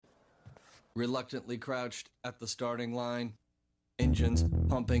reluctantly crouched at the starting line. Engines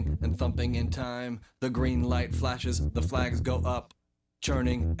pumping and thumping in time. The green light flashes, the flags go up.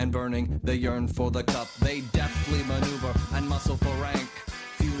 Churning and burning, they yearn for the cup. They deftly maneuver and muscle for rank.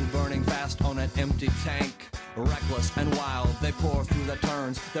 Fuel burning fast on an empty tank. Reckless and wild, they pour through the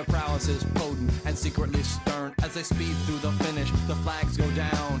turns. Their prowess is potent and secretly stern. As they speed through the finish, the flags go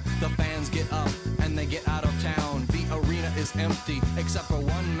down. The fans get up and they get out of town. The arena is empty, except for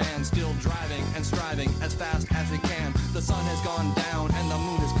one man still driving and striving as fast as he can. The sun has gone down and the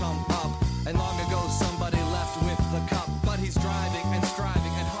moon has come up. And long ago somebody left with the cup. But he's driving and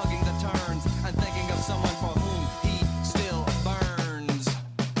striving and hugging the turns and thinking of someone for whom he still burns.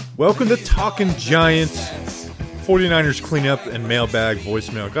 Welcome to Talking Giants, 49ers cleanup and mailbag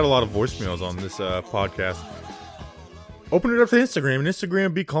voicemail. Got a lot of voicemails on this podcast. Open it up to Instagram, and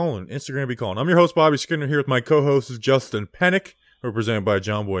Instagram be calling. I'm your host, Bobby Skinner, here with my co-host, Justin Pennick, represented by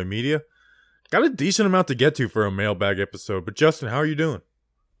John Boy Media. Got a decent amount to get to for a mailbag episode, but Justin, how are you doing?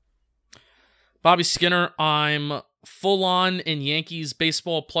 Bobby Skinner, I'm full on in Yankees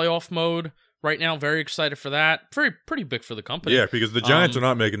baseball playoff mode right now. Very excited for that. Pretty big for the company. Yeah, because the Giants are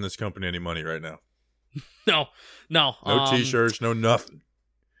not making this company any money right now. No. No t-shirts, no nothing.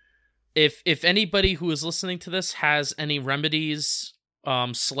 If anybody who is listening to this has any remedies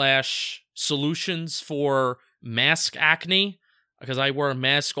 / solutions for mask acne, because I wear a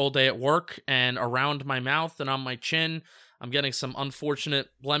mask all day at work and around my mouth and on my chin, I'm getting some unfortunate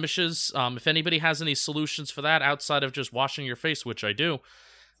blemishes. If anybody has any solutions for that outside of just washing your face, which I do,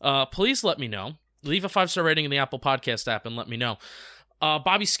 please let me know. Leave a 5-star rating in the Apple Podcast app and let me know.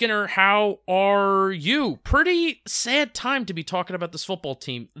 Bobby Skinner, how are you? Pretty sad time to be talking about this football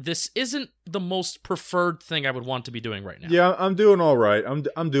team. This isn't the most preferred thing I would want to be doing right now. Yeah, I'm doing all right.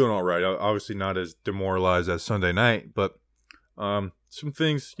 I'm doing all right. Obviously not as demoralized as Sunday night, but some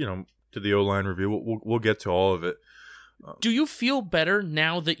things, to the O-line review, we'll get to all of it. Do you feel better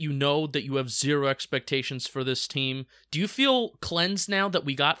now that you know that you have zero expectations for this team? Do you feel cleansed now that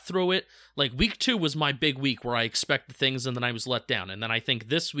we got through it? Like, week 2 was my big week where I expected things and then I was let down. And then I think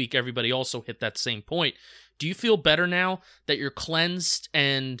this week everybody also hit that same point. Do you feel better now that you're cleansed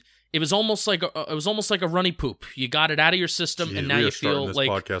and it was almost like a runny poop? You got it out of your system. Jeez, and now you feel this like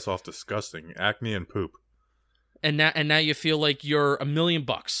podcast off disgusting. Acne and poop. And now you feel like you're $1 million.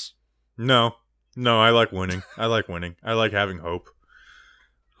 No, I like winning. I like having hope.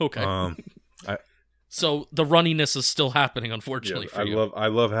 Okay. So the runniness is still happening, unfortunately, for you. I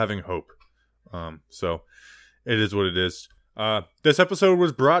love having hope. So it is what it is. This episode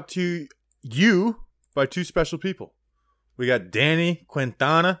was brought to you by 2 special people. We got Danny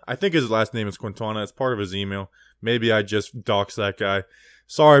Quintana. I think his last name is Quintana. It's part of his email. Maybe I just doxed that guy.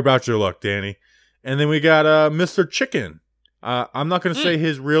 Sorry about your luck, Danny. And then we got Mr. Chicken. I'm not going to say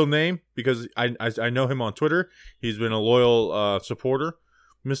his real name because I know him on Twitter. He's been a loyal supporter.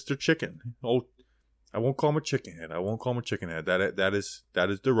 Mr. Chicken. Oh, I won't call him a chicken head. That is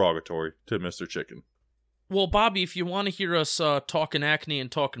derogatory to Mr. Chicken. Well, Bobby, if you want to hear us talking acne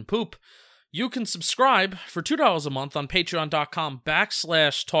and talking poop, you can subscribe for $2 a month on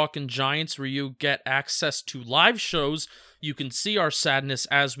patreon.com/Talking Giants, where you get access to live shows. You can see our sadness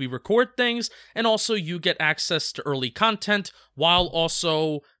as we record things, and also you get access to early content while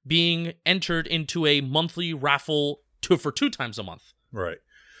also being entered into a monthly raffle for 2 times a month. Right.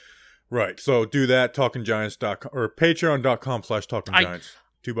 So do that, talkinggiants.com or patreon.com/talkinggiants.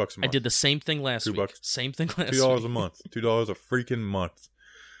 $2 a month. I did the same thing last week. Same thing last $2 week. a month. $2 a freaking month.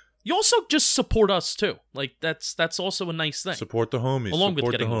 You also just support us too. Like that's also a nice thing. Support the homies. Along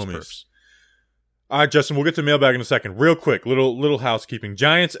support with getting the those homies. perks. All right, Justin, we'll get to mailbag in a second. Real quick, little housekeeping.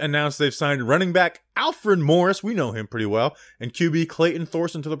 Giants announced they've signed running back Alfred Morris. We know him pretty well. And QB Clayton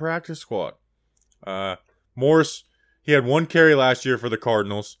Thorson to the practice squad. Morris, he had 1 carry last year for the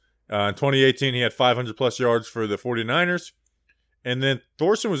Cardinals. In 2018, he had 500-plus yards for the 49ers. And then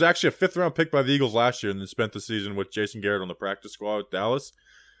Thorson was actually a 5th-round pick by the Eagles last year and then spent the season with Jason Garrett on the practice squad with Dallas.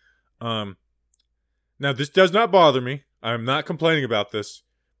 Now, this does not bother me. I'm not complaining about this.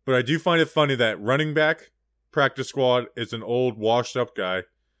 But I do find it funny that running back practice squad is an old, washed-up guy,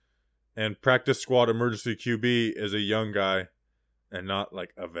 and practice squad emergency QB is a young guy and not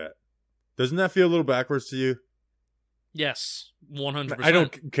like a vet. Doesn't that feel a little backwards to you? Yes, 100%. I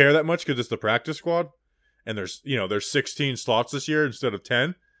don't care that much because it's the practice squad, and there's 16 slots this year instead of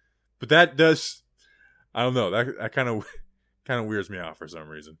 10. But that does, I don't know, that kind of weirds me out for some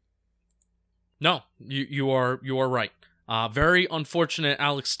reason. No, you are right. Very unfortunate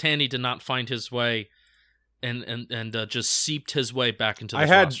Alex Tanney did not find his way and just seeped his way back into the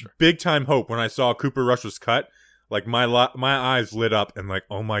roster. I had big time hope when I saw Cooper Rush was cut. like my eyes lit up and like,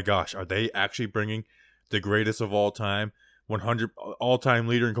 oh my gosh, are they actually bringing the greatest of all time, 100 all-time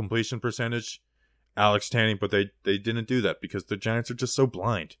leader in completion percentage, Alex Tanney? But they didn't do that because the Giants are just so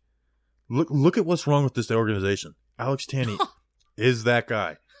blind. Look at what's wrong with this organization. Alex Tanney is that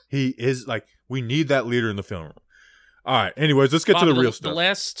guy. He is like, we need that leader in the film room. All right. Anyways, let's get to the real stuff.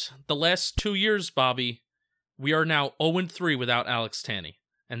 The last 2 years, Bobby, we are now 0-3 without Alex Tanney,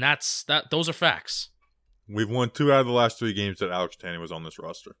 and those are facts. We've won 2 out of the last 3 games that Alex Tanney was on this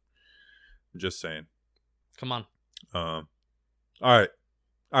roster. I'm just saying. Come on. All right.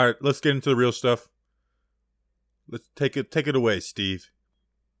 Let's get into the real stuff. Let's take it away, Steve.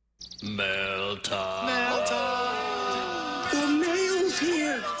 Mail time. The mail's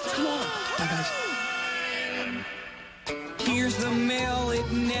here. Come on. Here's the mail.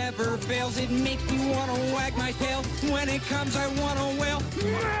 It never fails. It makes me want to wag my tail. When it comes, I want to wail.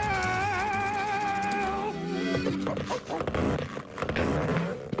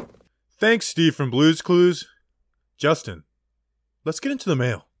 Thanks, Steve from Blue's Clues. Justin, let's get into the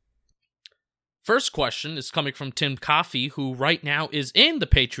mail. First question is coming from Tim Coffey, who right now is in the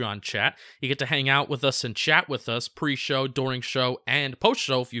Patreon chat. You get to hang out with us and chat with us pre-show, during show, and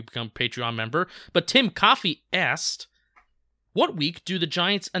post-show if you become a Patreon member. But Tim Coffey asked, what week do the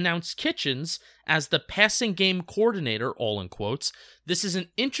Giants announce Kitchens as the passing game coordinator, all in quotes? This is an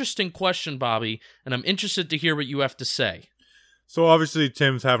interesting question, Bobby, and I'm interested to hear what you have to say. So obviously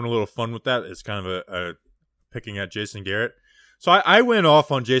Tim's having a little fun with that. It's kind of a picking at Jason Garrett. So I went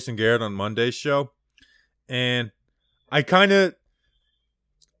off on Jason Garrett on Monday's show, and I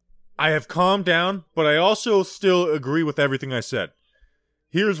have calmed down, but I also still agree with everything I said.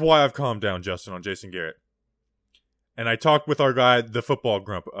 Here's why I've calmed down, Justin, on Jason Garrett. And I talked with our guy, the Football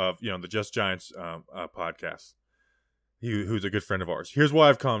Grump of, the Just Giants podcast, who's a good friend of ours. Here's why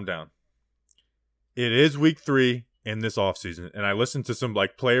I've calmed down. It is week 3 in this offseason, and I listened to some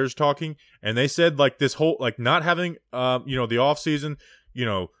players talking, and they said this whole not having the offseason,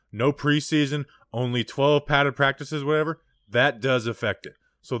 no preseason, only 12 padded practices, whatever, that does affect it.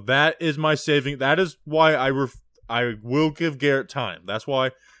 So that is my saving. That is why I will give Garrett time. That's why,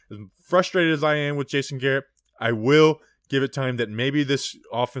 as frustrated as I am with Jason Garrett, I will give it time that maybe this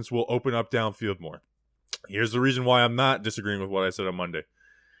offense will open up downfield more. Here's the reason why I'm not disagreeing with what I said on Monday.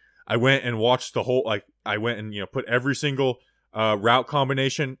 I went and watched the whole, I went and, put every single route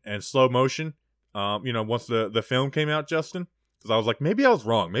combination and slow motion, once the film came out, Justin. Because I was like, maybe I was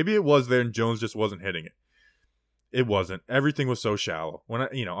wrong. Maybe it was there and Jones just wasn't hitting it. It wasn't. Everything was so shallow. When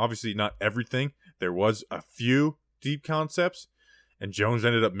obviously not everything. There was a few deep concepts, and Jones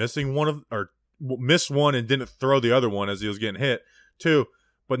ended up missed one and didn't throw the other one as he was getting hit, too.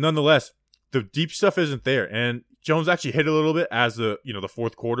 But nonetheless, the deep stuff isn't there. And Jones actually hit a little bit as the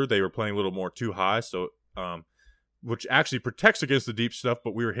fourth quarter. They were playing a little more too high, so which actually protects against the deep stuff,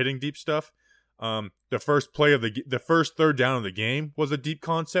 but we were hitting deep stuff. The first play of the first third down of the game was a deep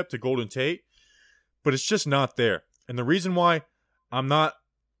concept to Golden Tate, but it's just not there. And the reason why I'm not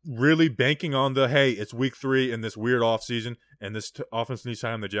really banking on hey, it's week 3 in this weird offseason and this offense needs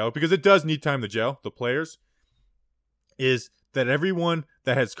time to gel, because it does need time to gel, the players, is that everyone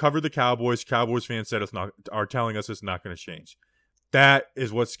that has covered the Cowboys fans are telling us it's not going to change. That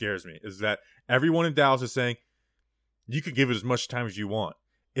is what scares me, is that everyone in Dallas is saying, you can give it as much time as you want.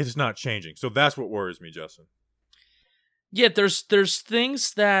 It's not changing. So that's what worries me, Justin. Yeah, there's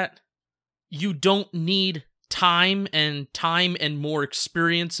things that you don't need time and more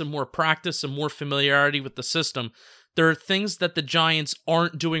experience and more practice and more familiarity with the system. There are things that the Giants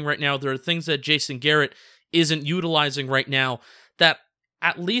aren't doing right now. There are things that Jason Garrett isn't utilizing right now that,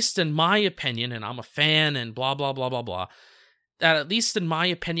 at least in my opinion, and I'm a fan and blah, blah, blah, blah, blah, that at least in my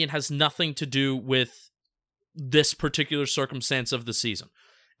opinion has nothing to do with this particular circumstance of the season.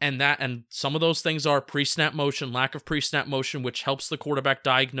 And some of those things are pre-snap motion, lack of pre-snap motion, which helps the quarterback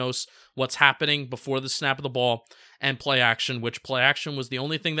diagnose what's happening before the snap of the ball, and play action, which play action was the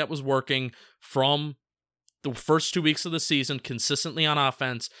only thing that was working from the first 2 weeks of the season consistently on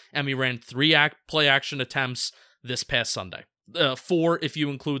offense, and we ran 3 play action attempts this past Sunday. 4 if you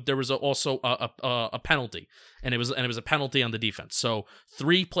include there was also a penalty, and it was a penalty on the defense. So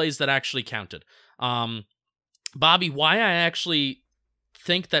 3 plays that actually counted. Bobby, why I actually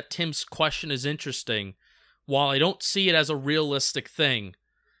think that Tim's question is interesting, while I don't see it as a realistic thing,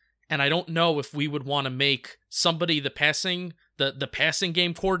 and I don't know if we would want to make somebody the passing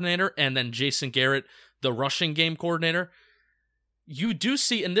game coordinator and then Jason Garrett the rushing game coordinator. You do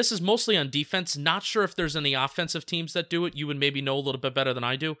see, and this is mostly on defense, not sure if there's any offensive teams that do it. You would maybe know a little bit better than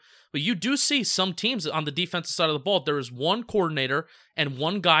I do, but you do see some teams on the defensive side of the ball. There is one coordinator and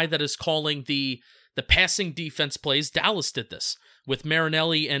one guy that is calling the the passing defense plays. Dallas did this with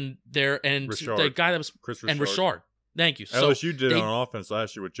Marinelli and Richard. the guy that was Chris and Richard. Richard. Thank you. LSU did they- it on offense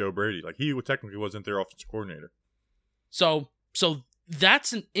last year with Joe Brady. Like, he technically wasn't their offensive coordinator. So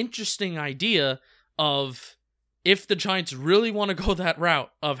that's an interesting idea of if the Giants really want to go that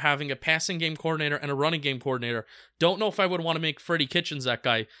route of having a passing game coordinator and a running game coordinator. Don't know if I would want to make Freddie Kitchens that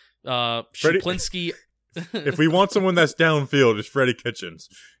guy. Shuplinski. If we want someone that's downfield, it's Freddie Kitchens.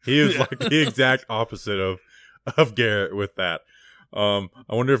 He is like the exact opposite of Garrett with that. I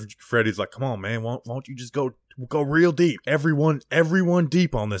wonder if Freddie's like, come on, man, won't you just go real deep? Everyone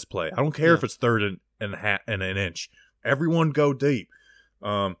deep on this play. I don't care if it's third and an inch. Everyone go deep.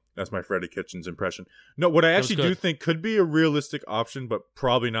 That's my Freddie Kitchens impression. No, what I actually do think could be a realistic option, but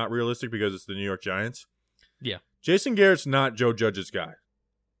probably not realistic because it's the New York Giants. Yeah. Jason Garrett's not Joe Judge's guy.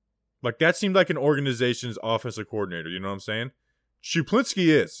 Like, that seemed like an organization's offensive coordinator. You know what I'm saying? Shuplinski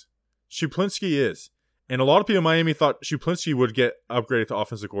is. And a lot of people in Miami thought Shuplinski would get upgraded to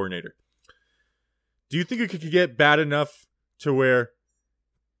offensive coordinator. Do you think it could get bad enough to where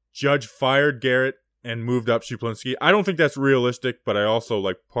Judge fired Garrett and moved up Shuplinski? I don't think that's realistic, but I also,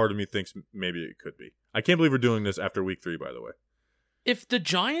 like, part of me thinks maybe it could be. I can't believe we're doing this after week 3, by the way. If the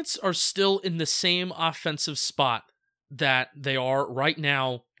Giants are still in the same offensive spot that they are right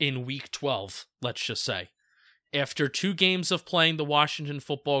now in week 12, let's just say, after 2 games of playing the Washington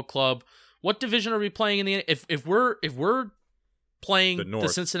Football Club, what division are we playing in the? If we're playing the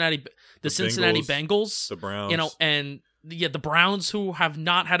Cincinnati Bengals, the Browns, you know, and the Browns, who have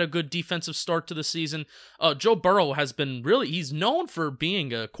not had a good defensive start to the season. Joe Burrow has been he's known for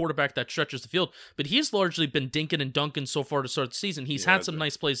being a quarterback that stretches the field, but he's largely been dinking and dunking so far to start the season. He's had some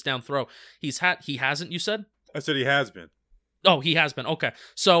nice plays down throw. He hasn't, you said? I said he has been. Oh, he has been. Okay.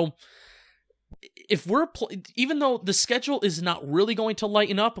 So if we're even though the schedule is not really going to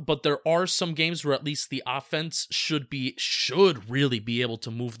lighten up, but there are some games where at least the offense should really be able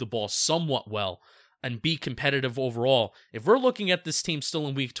to move the ball somewhat well and be competitive overall. If we're looking at this team still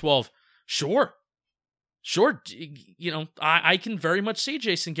in week 12, sure, you know, I can very much see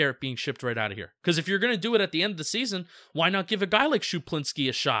Jason Garrett being shipped right out of here. Because if you're going to do it at the end of the season, why not give a guy like Shuplinski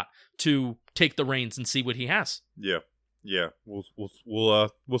a shot to take the reins and see what he has? Yeah.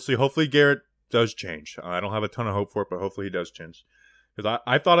 We'll see. Hopefully Garrett does change. I don't have a ton of hope for it, but hopefully he does change. Because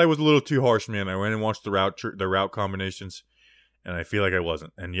I thought I was a little too harsh, man. I went and watched the route combinations, and I feel like I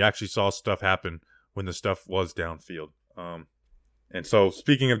wasn't. And you actually saw stuff happen when the stuff was downfield. And so,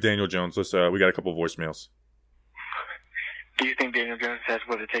 speaking of Daniel Jones, we got a couple voicemails. Do you think Daniel Jones has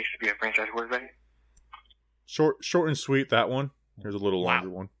what it takes to be a franchise quarterback? Short and sweet, that one. Here's a little longer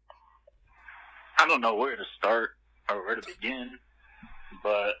one. I don't know where to start or where to begin,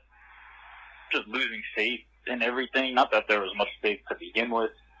 but just losing faith in everything. Not that there was much faith to begin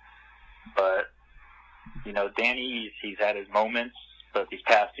with, but, you know, Danny, he's had his moments, but these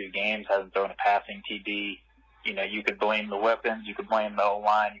past 2 games hasn't thrown a passing TD. You know, you could blame the weapons, you could blame the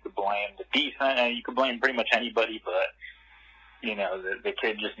O-line, you could blame the defense, and you could blame pretty much anybody, but, you know, the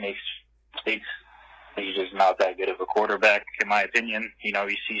kid just makes mistakes. He's just not that good of a quarterback, in my opinion. You know,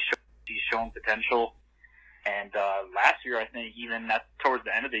 he's shown potential. And last year, I think, even towards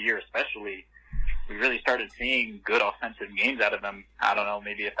the end of the year especially, we really started seeing good offensive games out of him. I don't know,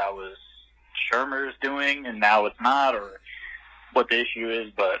 maybe if that was Shermer's doing and now it's not, or what the issue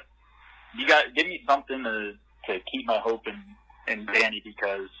is, but you got give me something to keep my hope in Danny,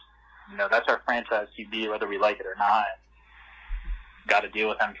 because, you know, that's our franchise QB, whether we like it or not. Got to deal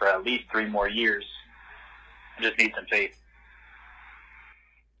with him for at least 3 more years. I just need some faith.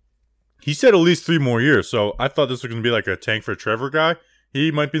 He said at least 3 more years, so I thought this was going to be like a tank for Trevor guy. He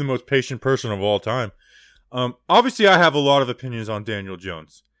might be the most patient person of all time. Obviously, I have a lot of opinions on Daniel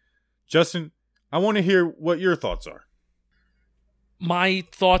Jones. Justin, I want to hear what your thoughts are. My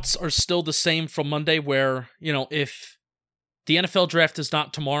thoughts are still the same from Monday, where, you know, if the NFL draft is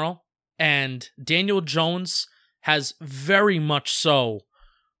not tomorrow and Daniel Jones has very much so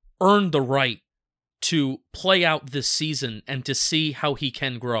earned the right to play out this season and to see how he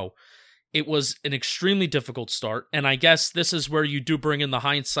can grow. It was an extremely difficult start, and I guess this is where you do bring in the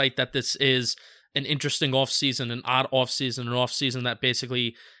hindsight that this is an interesting offseason, an odd offseason, an offseason that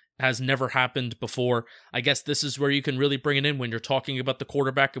basically has never happened before. I guess this is where you can really bring it in when you're talking about the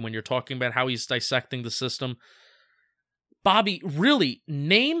quarterback and when you're talking about how he's dissecting the system. Bobby, really,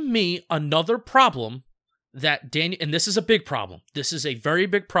 name me another problem that Daniel, and this is a big problem. This is a very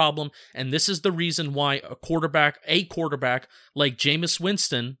big problem, and this is the reason why a quarterback like Jameis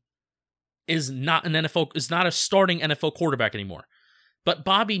Winston is not a starting NFL quarterback anymore. But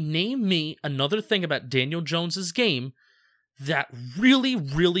Bobby, name me another thing about Daniel Jones's game that really,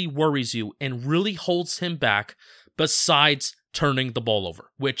 really worries you and really holds him back besides turning the ball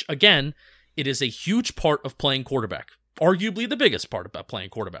over? Which, again, it is a huge part of playing quarterback. Arguably the biggest part about playing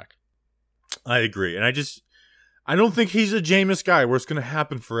quarterback. I agree. And I don't think he's a Jameis guy where it's going to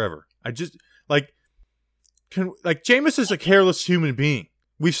happen forever. Jameis is a careless human being.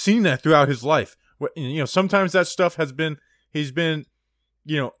 We've seen that throughout his life. Sometimes that stuff he's been,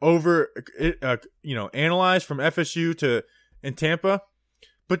 analyzed from FSU in Tampa,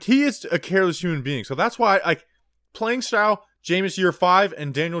 but he is a careless human being. So that's why, playing style, Jameis year 5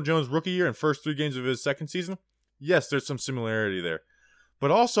 and Daniel Jones rookie year and first 3 games of his second season, yes, there's some similarity there.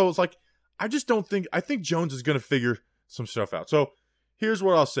 But also, it's I think Jones is going to figure some stuff out. So here's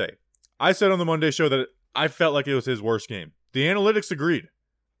what I'll say. I said on the Monday show that I felt like it was his worst game. The analytics agreed.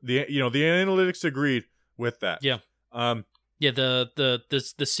 The analytics agreed with that. Yeah. We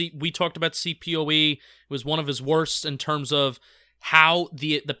talked about CPOE. It was one of his worst in terms of how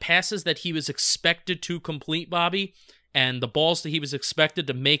the passes that he was expected to complete, Bobby, and the balls that he was expected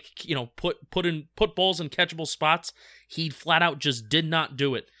to make, put balls in catchable spots, he flat out just did not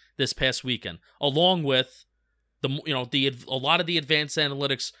do it this past weekend. Along with a lot of the advanced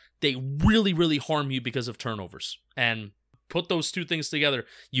analytics, they really, really harm you because of turnovers. And put those two things together,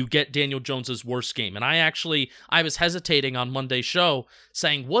 you get Daniel Jones's worst game. And I was hesitating on Monday's show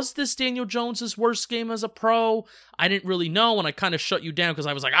saying, was this Daniel Jones's worst game as a pro? I didn't really know, and I kind of shut you down because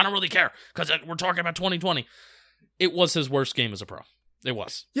I was like, I don't really care because we're talking about 2020. It was his worst game as a pro. It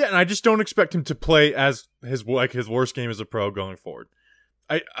was. Yeah, and I just don't expect him to play as his worst game as a pro going forward.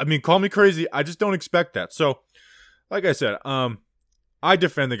 I mean, call me crazy. I just don't expect that. So, like I said, I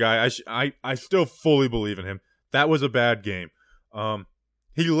defend the guy. I still fully believe in him. That was a bad game.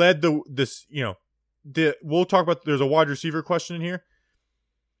 He led we'll talk about, there's a wide receiver question in here.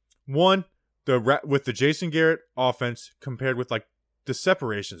 One, with the Jason Garrett offense compared with the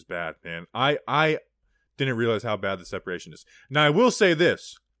separation's bad, man. I didn't realize how bad the separation is. Now I will say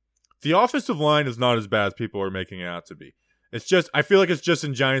this. The offensive line is not as bad as people are making it out to be. It's just, I feel like it's just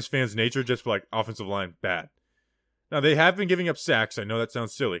in Giants fans' nature, just for offensive line bad. Now they have been giving up sacks. I know that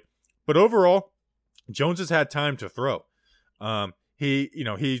sounds silly, but overall, Jones has had time to throw.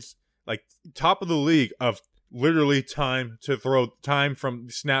 He's top of the league of literally time to throw, time from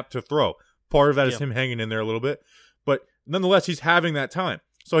snap to throw. Part of that is him hanging in there a little bit, but nonetheless, he's having that time.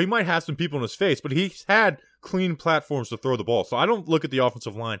 So he might have some people in his face, but he's had clean platforms to throw the ball. So I don't look at the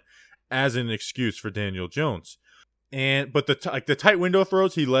offensive line as an excuse for Daniel Jones. But the tight window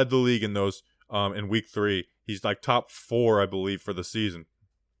throws, he led the league in those in week 3. He's top 4, I believe, for the season.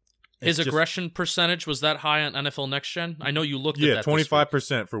 His aggression percentage, was that high on NFL Next Gen? I know you looked at that. Yeah,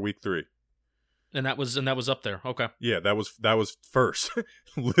 25% for week 3. And that was up there. Okay. Yeah, that was first.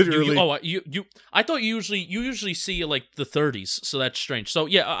 Literally. I thought you usually see the 30s, so that's strange. So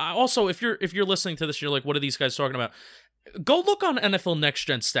yeah, also if you're listening to this, you're like, what are these guys talking about? Go look on NFL Next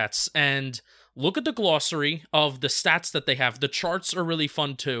Gen stats and look at the glossary of the stats that they have. The charts are really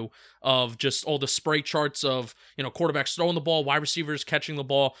fun too, of just all the spray charts of, quarterbacks throwing the ball, wide receivers catching the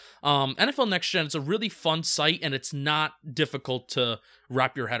ball. NFL Next Gen is a really fun site, and it's not difficult to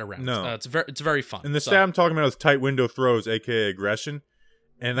wrap your head around. No. It's very fun. And the stat I'm talking about is tight window throws, aka aggression.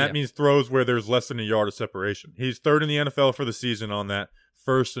 And that means throws where there's less than a yard of separation. He's 3rd in the NFL for the season on that,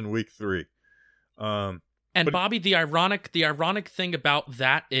 1st in week 3. Bobby, the ironic thing about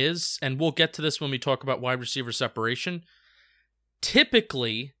that is, and we'll get to this when we talk about wide receiver separation,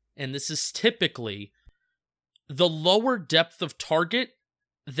 typically, and this is typically, the lower depth of target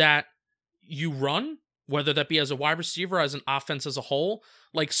that you run, whether that be as a wide receiver, as an offense as a whole,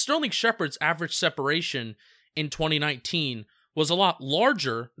 like Sterling Shepard's average separation in 2019 was a lot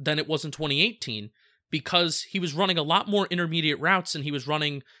larger than it was in 2018, because he was running a lot more intermediate routes, and he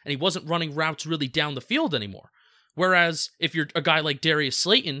wasn't running routes really down the field anymore. Whereas if you're a guy like Darius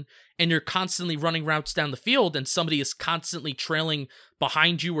Slayton and you're constantly running routes down the field and somebody is constantly trailing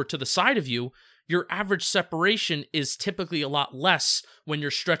behind you or to the side of you, your average separation is typically a lot less when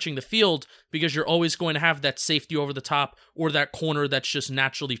you're stretching the field, because you're always going to have that safety over the top or that corner that's just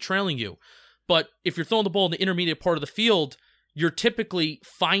naturally trailing you. But if you're throwing the ball in the intermediate part of the field, you're typically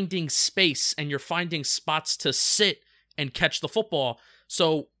finding space and you're finding spots to sit and catch the football.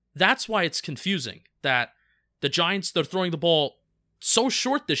 So that's why it's confusing that the Giants, they're throwing the ball so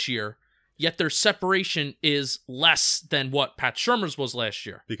short this year, yet their separation is less than what Pat Shurmur's was last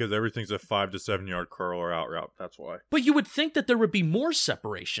year. Because everything's a 5 to 7 yard curl or out route. That's why. But you would think that there would be more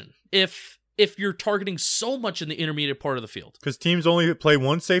separation if you're targeting so much in the intermediate part of the field. Because teams only play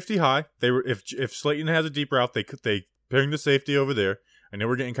one safety high. If Slayton has a deep route, they bring the safety over there. I know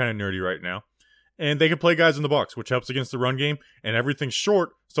we're getting kind of nerdy right now. and they can play guys in the box, which helps against the run game, and everything's short,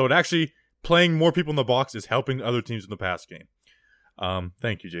 so it actually, playing more people in the box is helping other teams in the pass game.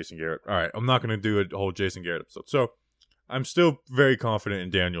 Thank you, Jason Garrett. All right, I'm not going to do a whole Jason Garrett episode. So, I'm still very confident in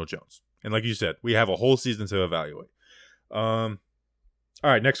Daniel Jones. And like you said, we have a whole season to evaluate. All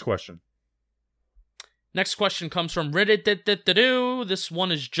right, next question. Next question comes from Reddit. This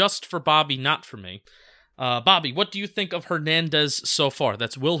one is just for Bobby, not for me. Bobby, what do you think of Hernandez so far?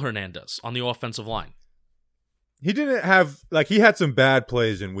 That's Will Hernandez on the offensive line. He didn't have, he had some bad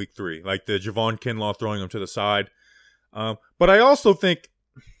plays in week 3, like the Javon Kinlaw throwing him to the side. But I also think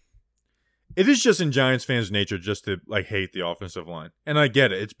it is just in Giants fans' nature just to, hate the offensive line. And I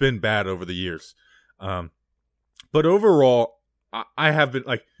get it. It's been bad over the years. But overall, I have been,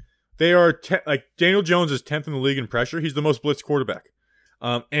 they are, Daniel Jones is 10th in the league in pressure. He's the most blitzed quarterback.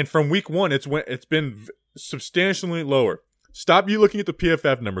 And from week 1, it's been substantially lower. Stop you looking at the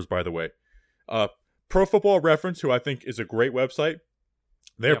PFF numbers, by the way. Pro Football Reference, who I think is a great website,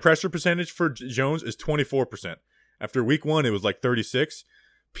 their pressure percentage for Jones is 24%. After week 1, it was 36.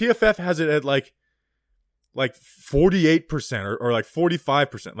 PFF has it at 48% or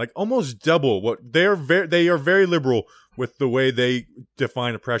 45%, almost double what they are very liberal with the way they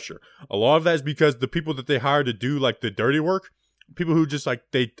define a pressure. A lot of that is because the people that they hire to do the dirty work, people who just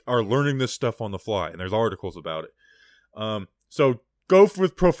they are learning this stuff on the fly, and there's articles about it. So go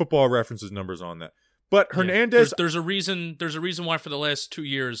with Pro Football Reference's numbers on that. But Hernandez, there's a reason why for the last 2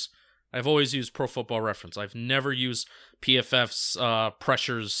 years I've always used Pro Football Reference. I've never used PFF's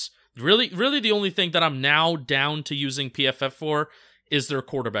pressures. Really the only thing that I'm now down to using PFF for is their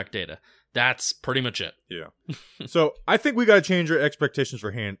quarterback data. That's pretty much it. Yeah. So I think we got to change our expectations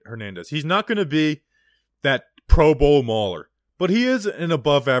for Hernandez. He's not going to be that Pro Bowl mauler, but he is an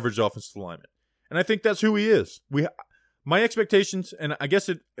above average offensive lineman. And I think that's who he is. My expectations, and I guess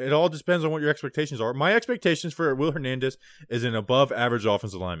it all depends on what your expectations are. My expectations for Will Hernandez is an above average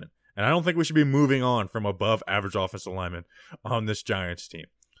offensive lineman. And I don't think we should be moving on from above average offensive lineman on this Giants team.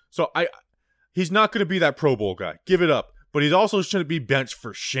 So he's not going to be that Pro Bowl guy. Give it up. But he also shouldn't be benched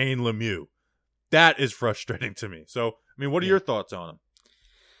for Shane Lemieux. That is frustrating to me. So, what are your thoughts on him?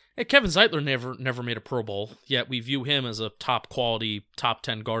 Hey, Kevin Zeitler never made a Pro Bowl, yet we view him as a top quality, top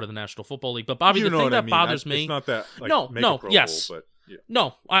 10 guard of the National Football League. But Bobby, the thing that bothers me, it's not that no, yes, Bowl, but yeah.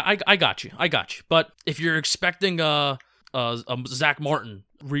 No, I got you. But if you're expecting a Zach Martin,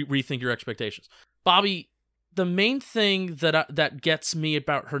 rethink your expectations, Bobby. The main thing that gets me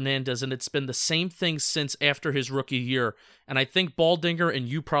about Hernandez, and it's been the same thing since after his rookie year, and I think Baldinger and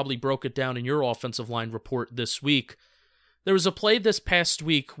you probably broke it down in your offensive line report this week. There was a play this past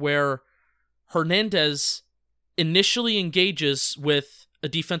week where Hernandez initially engages with a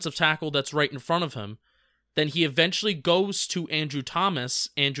defensive tackle that's right in front of him. Then he eventually goes to Andrew Thomas.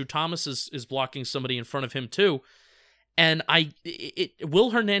 Andrew Thomas is blocking somebody in front of him too. And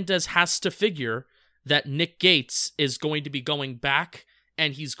Will Hernandez has to figure that Nick Gates is going to be going back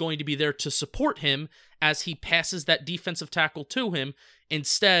and he's going to be there to support him as he passes that defensive tackle to him.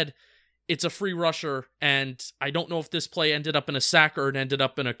 Instead, it's a free rusher, and I don't know if this play ended up in a sack or it ended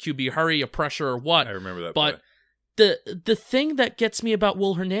up in a QB hurry, a pressure, or what. I remember that but play. The thing that gets me about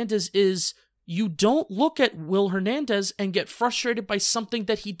Will Hernandez is you don't look at Will Hernandez and get frustrated by something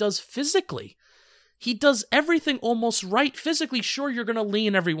that he does physically. He does everything almost right physically. Sure, you're going to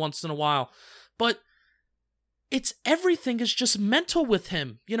lean every once in a while, but everything is just mental with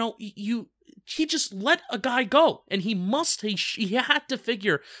him. He just let a guy go, and he had to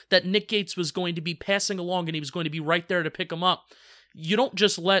figure that Nick Gates was going to be passing along and he was going to be right there to pick him up. You don't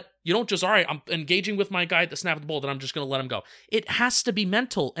just, all right, I'm engaging with my guy at the snap of the ball, then I'm just going to let him go. It has to be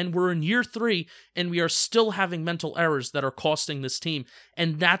mental, and we're in year 3, and we are still having mental errors that are costing this team,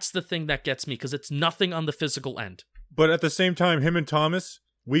 and that's the thing that gets me, because it's nothing on the physical end. But at the same time, him and Thomas,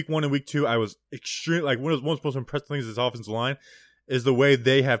 week 1 and week 2, I was extremely, one of the most impressive things of this offensive line is the way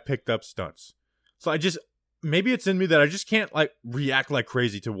they have picked up stunts. So maybe it's in me that I just can't react like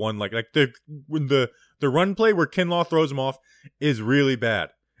crazy to one, when the run play where Kinlaw throws him off is really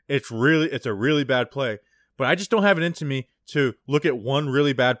bad. It's a really bad play, but I just don't have it into me to look at one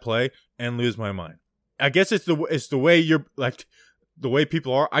really bad play and lose my mind. I guess it's the way you're the way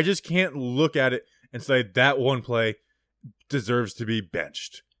people are. I just can't look at it and say that one play deserves to be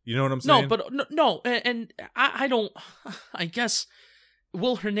benched. You know what I'm saying? No, and I don't. I guess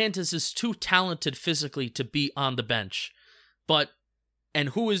Will Hernandez is too talented physically to be on the bench, and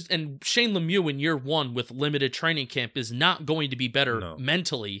Shane Lemieux in year 1 with limited training camp is not going to be better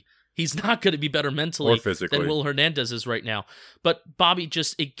mentally. He's not going to be better mentally Or physically. than Will Hernandez is right now. But Bobby,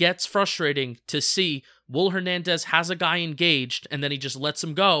 it gets frustrating to see Will Hernandez has a guy engaged and then he just lets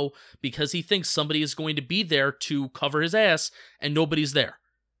him go because he thinks somebody is going to be there to cover his ass and nobody's there.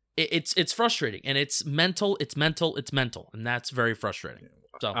 It's frustrating, and it's mental, and that's very frustrating.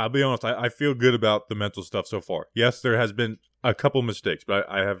 So I'll be honest, I feel good about the mental stuff so far. Yes, there has been a couple mistakes, but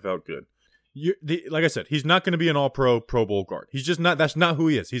I have felt good. Like I said, he's not going to be an all-pro, Pro Bowl guard. He's just not. That's not who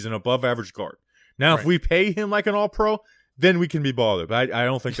he is. He's an above-average guard. Now, if we pay him like an all-pro, then we can be bothered, but I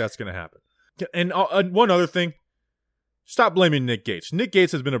don't think that's going to happen. And one other thing, stop blaming Nick Gates. Nick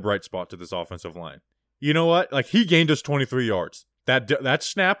Gates has been a bright spot to this offensive line. You know what? Like, he gained us 23 yards. That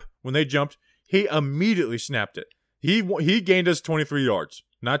snap, when they jumped, he immediately snapped it. He gained us 23 yards.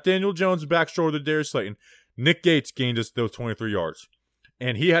 Not Daniel Jones' back shoulder to Darius Slayton. Nick Gates gained us those 23 yards.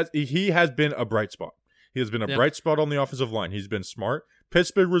 And he has been a bright spot. He has been a bright spot on the offensive line. He's been smart.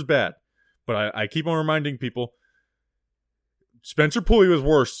 Pittsburgh was bad. But I keep on reminding people, Spencer Pulley was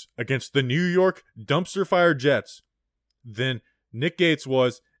worse against the New York dumpster fire Jets than Nick Gates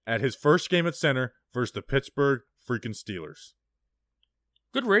was at his first game at center versus the Pittsburgh freaking Steelers.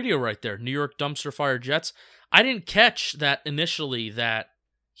 good radio right there. New York dumpster fire Jets. I didn't catch that initially that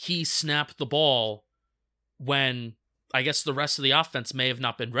he snapped the ball when I guess the rest of the offense may have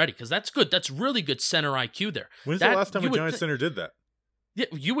not been ready, because that's good. That's really good center IQ there. When's the last time a Giants center did that? Yeah,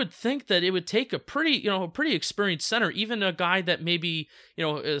 you would think that it would take a pretty experienced center, even a guy that maybe,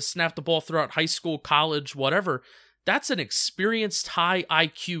 snapped the ball throughout high school, college, whatever. That's an experienced high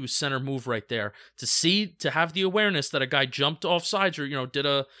IQ center move right there, to have the awareness that a guy jumped off sides or, did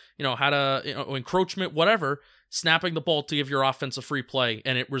had a encroachment, whatever, snapping the ball to give your offense a free play.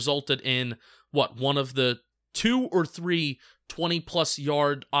 And it resulted in one of the 2 or 3 20-plus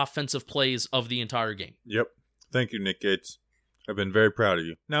yard offensive plays of the entire game. Yep. Thank you, Nick Gates. I've been very proud of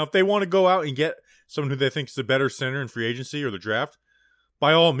you. Now, if they want to go out and get someone who they think is a better center in free agency or the draft,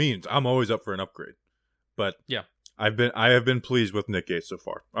 by all means, I'm always up for an upgrade. But yeah, I have been pleased with Nick Gates so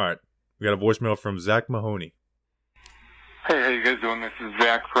far. All right, we got a voicemail from Zach Mahoney. Hey, how you guys doing? This is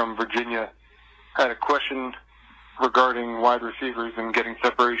Zach from Virginia. I had a question regarding wide receivers and getting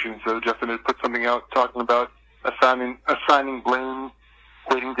separation. So Justin had put something out talking about assigning blame,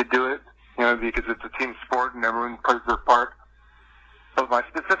 waiting to do it, because it's a team sport and everyone plays their part. So my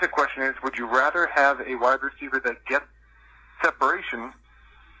specific question is, would you rather have a wide receiver that gets separation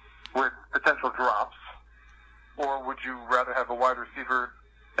with potential drops, or would you rather have a wide receiver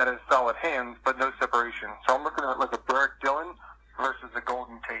that has solid hands but no separation? So I'm looking at like a Barrett Dillon versus a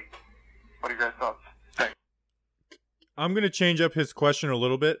Golden Tate. What are your guys' thoughts? Thanks. I'm going to change up his question a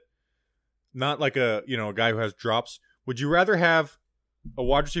little bit. Not like a guy who has drops. Would you rather have a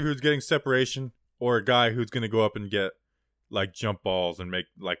wide receiver who's getting separation or a guy who's going to go up and get like jump balls and make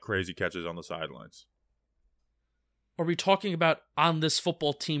like crazy catches on the sidelines? Are we talking about on this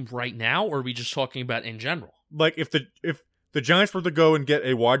football team right now, or are we just talking about in general? Like if the Giants were to go and get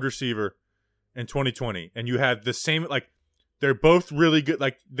a wide receiver in 2020 and you had the same, like they're both really good,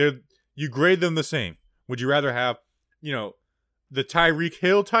 like you grade them the same. Would you rather have, the Tyreek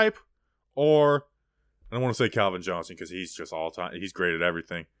Hill type, or I don't want to say Calvin Johnson because he's just all time, he's great at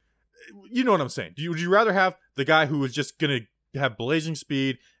everything. You know what I'm saying? Would you rather have the guy who is just going to have blazing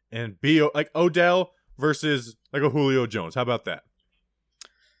speed and be like Odell versus like a Julio Jones? How about that?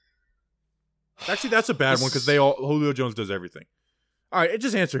 Actually, that's a bad one because Julio Jones does everything. All right,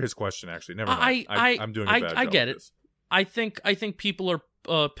 just answer his question. Actually, never mind. I'm doing a bad job. I get it. This. I think people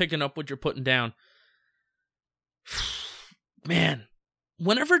are picking up what you're putting down. Man,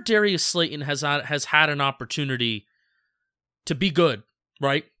 whenever Darius Slayton has had an opportunity to be good,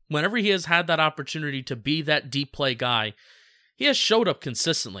 right? Whenever he has had that opportunity to be that deep play guy, he has showed up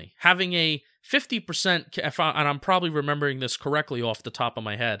consistently, having a 50%, and I'm probably remembering this correctly off the top of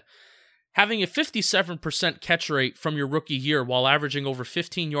my head, having a 57% catch rate from your rookie year while averaging over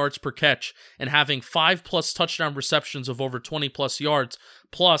 15 yards per catch and having 5+ touchdown receptions of over 20+ yards.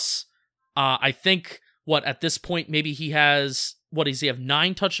 Plus, I think, at this point, maybe he has, does he have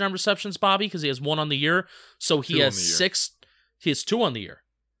 9 touchdown receptions, Bobby? Because he has 1 on the year. So he has 6. He has 2 on the year.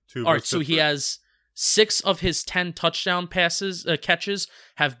 All right, so he has 6 of his 10 touchdown catches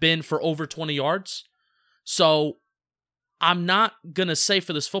have been for over 20 yards. So I'm not going to say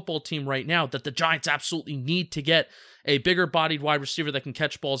for this football team right now that the Giants absolutely need to get a bigger-bodied wide receiver that can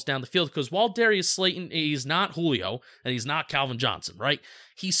catch balls down the field, because while Darius Slayton, he's not Julio, and he's not Calvin Johnson, right?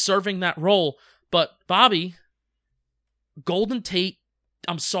 He's serving that role. But, Bobby, Golden Tate,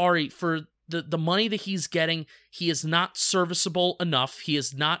 I'm sorry, for the money that he's getting, he is not serviceable enough. He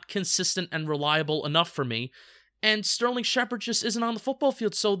is not consistent and reliable enough for me. And Sterling Shepard just isn't on the football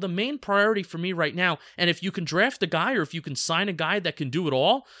field. So the main priority for me right now, and if you can draft a guy or if you can sign a guy that can do it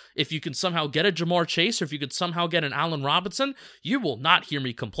all, if you can somehow get a Jamar Chase or if you can somehow get an Allen Robinson, you will not hear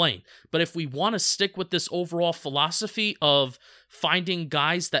me complain. But if we want to stick with this overall philosophy of finding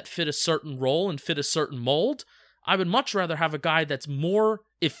guys that fit a certain role and fit a certain mold, I would much rather have a guy that's more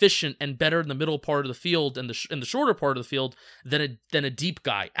efficient and better in the middle part of the field and the shorter part of the field than a deep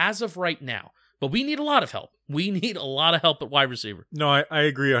guy as of right now. But we need a lot of help. We need a lot of help at wide receiver. No, I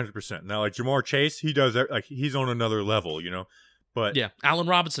agree 100%. Now, like Jamar Chase, he does he's on another level, you know. But yeah, Allen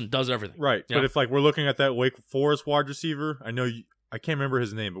Robinson does everything. Right. Yeah. But if like we're looking at that Wake Forest wide receiver, I know I can't remember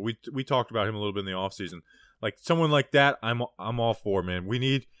his name, but we talked about him a little bit in the offseason. Like someone like that, I'm all for, man. We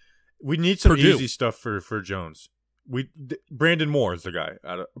need some Purdue. easy stuff for Jones. Brandon Moore is the guy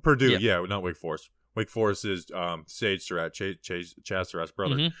out of Purdue. Yeah, not Wake Forest. Wake Forest is Sage Surratt, Chaz Surratt's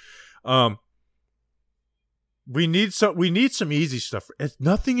brother. Mm-hmm. We need some easy stuff.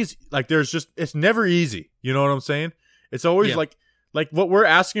 Nothing is like it's never easy. You know what I'm saying? It's always like what we're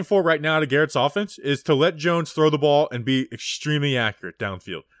asking for right now to Garrett's offense is to let Jones throw the ball and be extremely accurate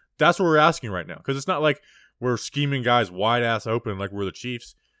downfield. That's what we're asking right now, because it's not like we're scheming guys wide ass open like we're the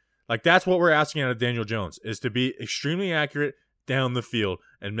Chiefs. Like that's what we're asking out of Daniel Jones, is to be extremely accurate down the field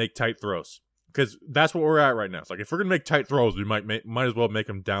and make tight throws, because that's what we're at right now. It's like if we're gonna make tight throws, we might as well make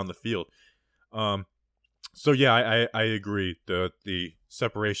them down the field. So yeah, I agree. The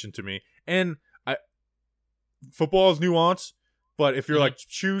separation to me, and football is nuance, but if you're like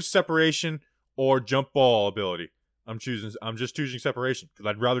choose separation or jump ball ability, I'm just choosing separation, because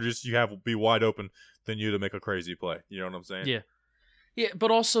I'd rather just be wide open than you to make a crazy play. You know what I'm saying? Yeah,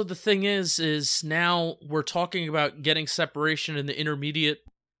 but also the thing is now we're talking about getting separation in the intermediate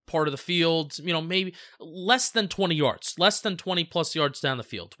part of the field, you know, maybe less than 20 yards, less than 20 plus yards down the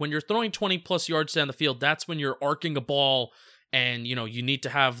field. When you're throwing 20 plus yards down the field, that's when you're arcing a ball, and, you know, you need to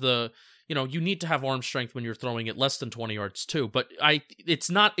have arm strength when you're throwing it less than 20 yards too. But it's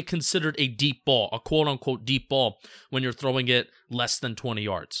not considered a deep ball, a quote unquote deep ball, when you're throwing it less than 20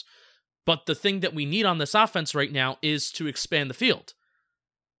 yards. But the thing that we need on this offense right now is to expand the field.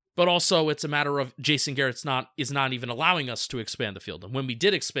 But also, it's a matter of Jason Garrett is not even allowing us to expand the field. And when we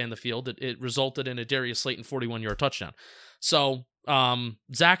did expand the field, it resulted in a Darius Slayton 41-yard touchdown. So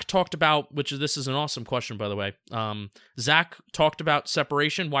Zach talked about, this is an awesome question, by the way. Zach talked about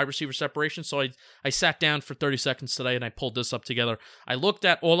separation, wide receiver separation. So I sat down for 30 seconds today and I pulled this up together. I looked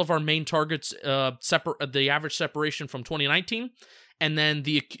at all of our main targets, the average separation from 2019, and then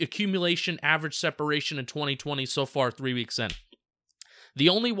the accumulation average separation in 2020 so far, 3 weeks in. The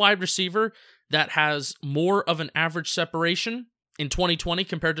only wide receiver that has more of an average separation in 2020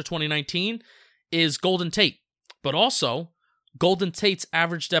 compared to 2019 is Golden Tate. But also, Golden Tate's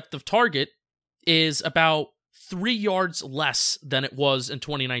average depth of target is about 3 yards less than it was in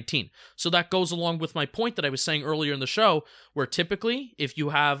 2019. So that goes along with my point that I was saying earlier in the show, where typically, if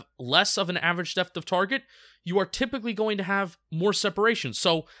you have less of an average depth of target, you are typically going to have more separation.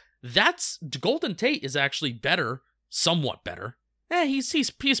 So Golden Tate is actually better, somewhat better. He's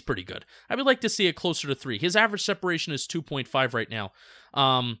pretty good. I would like to see it closer to 3. His average separation is 2.5 right now.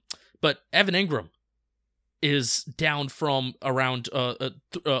 But Evan Ingram is down from around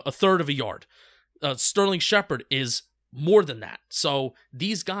a third of a yard. Sterling Shepard is more than that. So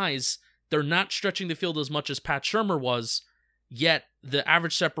these guys, they're not stretching the field as much as Pat Shurmur was, yet the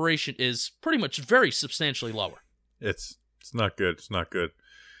average separation is pretty much very substantially lower. It's not good. It's not good.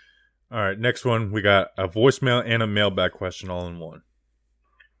 All right, next one. We got a voicemail and a mailbag question all in one.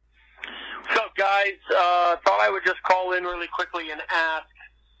 What's up, guys? Thought I would just call in really quickly and ask.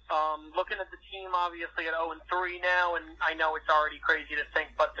 Looking at the team, obviously at 0-3 now, and I know it's already crazy to think,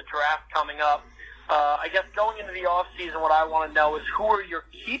 but the draft coming up. I guess going into the offseason, what I want to know is who are your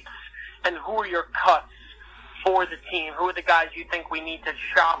keeps and who are your cuts for the team? Who are the guys you think we need to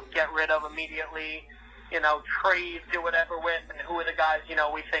shop, get rid of immediately? Trade, do whatever with, and who are the guys,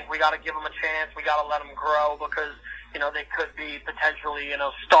 we think we got to give them a chance, we got to let them grow because, they could be potentially,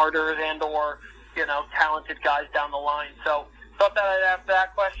 starters and or, talented guys down the line. So thought that I'd ask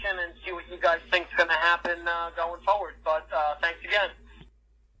that question and see what you guys think is going to happen going forward. But thanks again.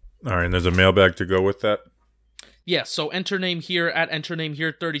 All right, and there's a mailbag to go with that. Yeah, so enter name here at enter name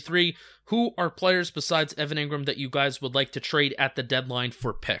here 33. Who are players besides Evan Ingram that you guys would like to trade at the deadline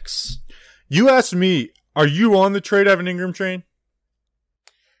for picks? You asked me, are you on the trade Evan Ingram train?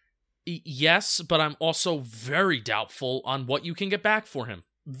 Yes, but I'm also very doubtful on what you can get back for him.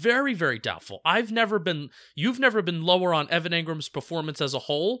 Very, very doubtful. You've never been lower on Evan Ingram's performance as a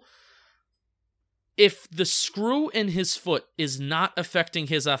whole. if the screw in his foot is not affecting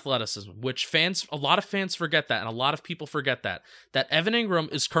his athleticism, which a lot of fans forget that, and a lot of people forget that Evan Ingram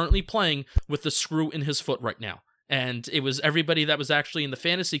is currently playing with the screw in his foot right now. And it was everybody that was actually in the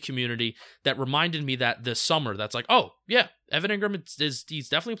fantasy community that reminded me that this summer. That's like, oh, yeah, Evan Ingram, he's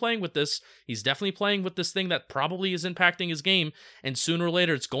definitely playing with this. He's definitely playing with this thing that probably is impacting his game. And sooner or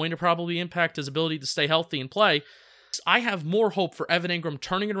later, it's going to probably impact his ability to stay healthy and play. I have more hope for Evan Ingram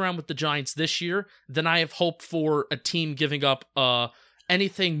turning it around with the Giants this year than I have hope for a team giving up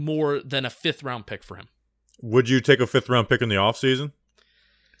anything more than a 5th-round pick for him. Would you take a 5th-round pick in the offseason?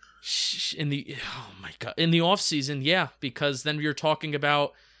 In the offseason, yeah, because then you're talking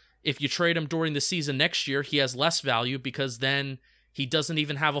about if you trade him during the season next year, he has less value because then he doesn't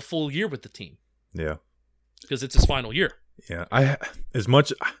even have a full year with the team. Yeah. Because it's his final year. Yeah. I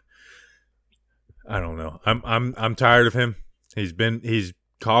don't know. I'm tired of him. He's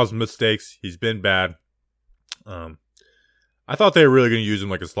caused mistakes. He's been bad. I thought they were really going to use him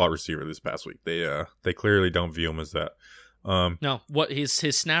like a slot receiver this past week. They clearly don't view him as that. No, what his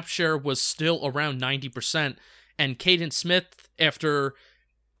snap share was still around 90%, and Caden Smith, after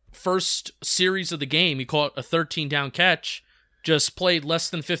first series of the game, he caught a 13-down catch, just played less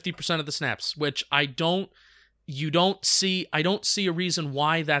than 50% of the snaps, which I don't see a reason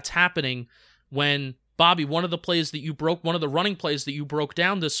why that's happening when, Bobby, one of the running plays that you broke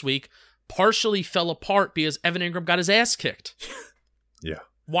down this week partially fell apart because Evan Ingram got his ass kicked. Yeah.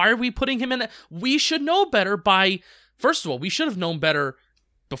 Why are we putting him in? We should know better by... First of all, we should have known better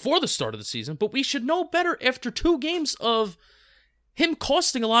before the start of the season, but we should know better after 2 games of him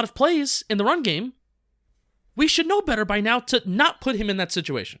costing a lot of plays in the run game. We should know better by now to not put him in that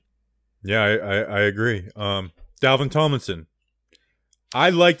situation. Yeah, I agree. Dalvin Tomlinson.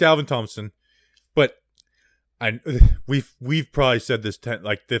 I like Dalvin Tomlinson, but we've probably said this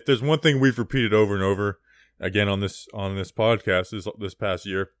if there's one thing we've repeated over and over again on this podcast this past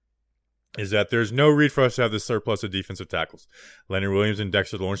year, is that there's no need for us to have this surplus of defensive tackles. Leonard Williams and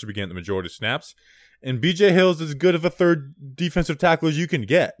Dexter Lawrence should be getting the majority of snaps. And B.J. Hill's as good of a third defensive tackle as you can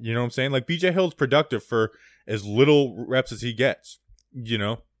get. You know what I'm saying? Like, B.J. Hill's productive for as little reps as he gets, you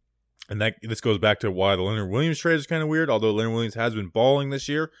know? And this goes back to why the Leonard Williams trade is kind of weird, although Leonard Williams has been balling this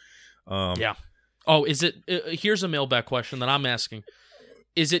year. Yeah. Oh, is it... here's a mailbag question that I'm asking.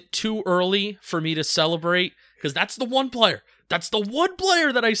 Is it too early for me to celebrate? Because that's the one player. That's the one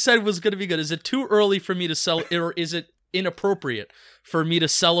player that I said was going to be good. Is it too early for me to celebrate, or is it inappropriate for me to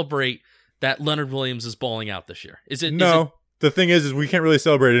celebrate that Leonard Williams is balling out this year? No. The thing is we can't really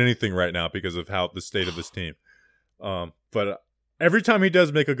celebrate anything right now because of how the state of this team. But every time he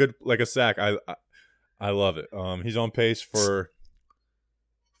does make a sack, I love it. He's on pace for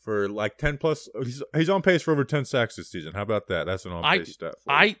like 10 plus. He's on pace for over 10 sacks this season. How about that? That's an on pace stat.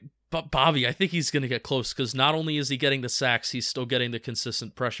 But Bobby, I think he's going to get close because not only is he getting the sacks, he's still getting the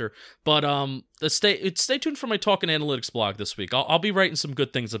consistent pressure. But stay tuned for my Talking Analytics blog this week. I'll be writing some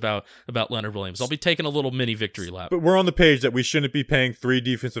good things about Leonard Williams. I'll be taking a little mini victory lap. But we're on the page that we shouldn't be paying 3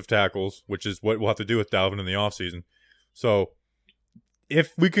 defensive tackles, which is what we'll have to do with Dalvin in the offseason. So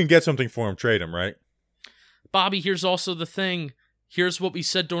if we can get something for him, trade him, right? Bobby, here's also the thing. Here's what we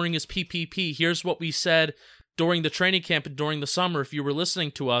said during his PPP. Here's what we said during the training camp and during the summer, if you were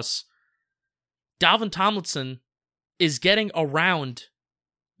listening to us. Dalvin Tomlinson is getting around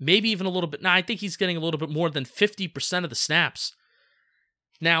maybe even a little bit. Now, I think he's getting a little bit more than 50% of the snaps.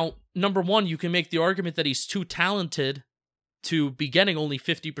 Now, number one, you can make the argument that he's too talented to be getting only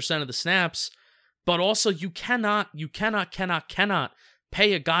 50% of the snaps, but also you cannot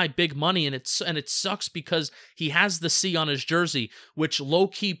pay a guy big money, and it sucks because he has the C on his jersey, which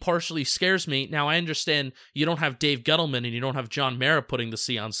low-key partially scares me. Now, I understand you don't have Dave Gettleman and you don't have John Mara putting the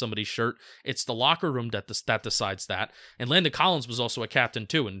C on somebody's shirt. It's the locker room that decides that. And Landon Collins was also a captain,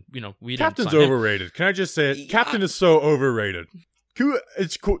 too, and, we didn't Captain's sign overrated. him. Can I just say it? Captain is so overrated.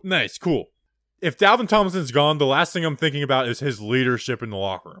 It's cool. Nice, cool. If Dalvin Tomlinson's gone, the last thing I'm thinking about is his leadership in the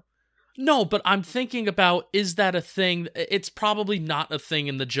locker room. No, but I'm thinking about, is that a thing? It's probably not a thing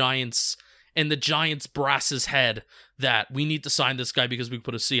in the Giants' brass's head that we need to sign this guy because we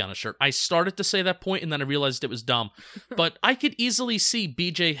put a C on a shirt. I started to say that point and then I realized it was dumb. But I could easily see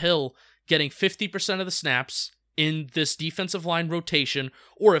B.J. Hill getting 50% of the snaps in this defensive line rotation,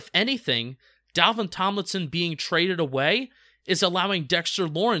 or if anything, Dalvin Tomlinson being traded away is allowing Dexter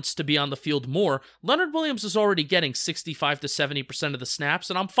Lawrence to be on the field more. Leonard Williams is already getting 65 to 70% of the snaps,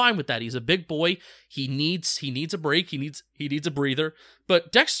 and I'm fine with that. He's a big boy. He needs a break. He needs a breather.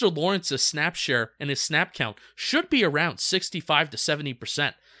 But Dexter Lawrence's snap share and his snap count should be around 65 to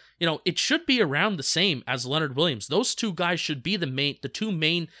 70%. It should be around the same as Leonard Williams. Those two guys should be the two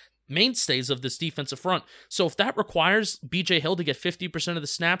main mainstays of this defensive front. So if that requires BJ Hill to get 50% of the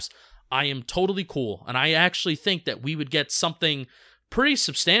snaps, I am totally cool. And I actually think that we would get something pretty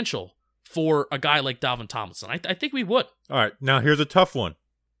substantial for a guy like Dalvin Tomlinson. I think we would. All right, now here's a tough one.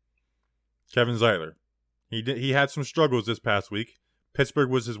 Kevin Zeitler. He had some struggles this past week. Pittsburgh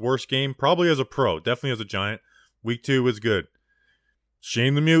was his worst game, probably as a pro, definitely as a Giant. Week 2 was good.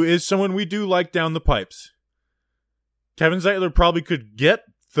 Shane Lemieux is someone we do like down the pipes. Kevin Zeitler probably could get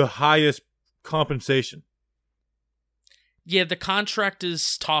the highest compensation. Yeah, the contract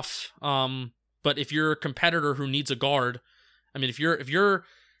is tough. But if you're a competitor who needs a guard, I mean, if you're,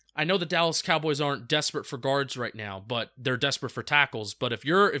 I know the Dallas Cowboys aren't desperate for guards right now, but they're desperate for tackles. But if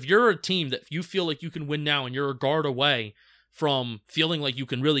you're a team that you feel like you can win now and you're a guard away from feeling like you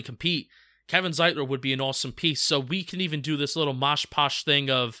can really compete, Kevin Zeitler would be an awesome piece. So we can even do this little mosh posh thing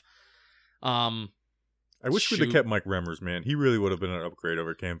of, I wish we'd have kept Mike Remmers, man. He really would have been an upgrade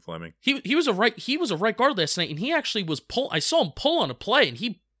over Cam Fleming. He was a right guard last night, and he actually was I saw him pull on a play, and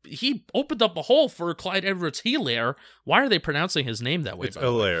he opened up a hole for Clyde Edwards-Helaire. Why are they pronouncing his name that way? It's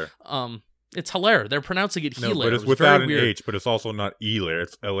Helaire. It's Helaire. They're pronouncing it Helaire. No, but it's without an H, but it's also not Helaire.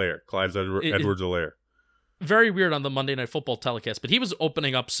 It's Helaire. Clyde Edwards-Helaire. Very weird on the Monday Night Football telecast, but he was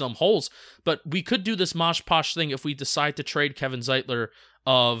opening up some holes. But we could do this mosh posh thing if we decide to trade Kevin Zeitler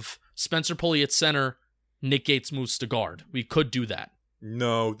of Spencer Pulley at center, Nick Gates moves to guard. We could do that.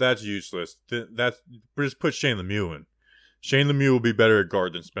 No, that's useless. Just put Shane Lemieux in. Shane Lemieux will be better at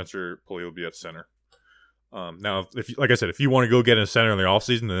guard than Spencer Pulley will be at center. Now, like I said, if you want to go get a center in the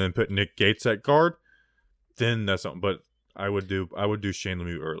offseason and then put Nick Gates at guard, then that's something. But I would do Shane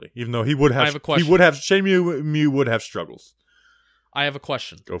Lemieux early, even though he would have. I have a question. Shane Lemieux would have struggles. I have a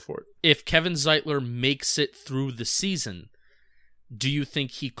question. Go for it. If Kevin Zeitler makes it through the season, do you think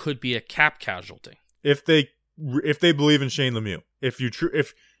he could be a cap casualty? If they believe in Shane Lemieux, if you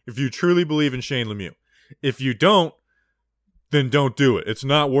truly believe in Shane Lemieux, if you don't, then don't do it. It's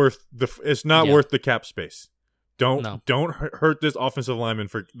not worth the cap space. Don't hurt this offensive line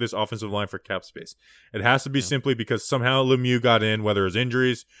for cap space. It has to be simply because somehow Lemieux got in, whether it's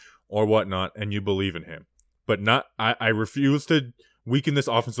injuries or whatnot, and you believe in him. But I refuse to weaken this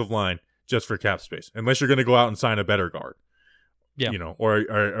offensive line just for cap space, unless you're going to go out and sign a better guard. Yeah,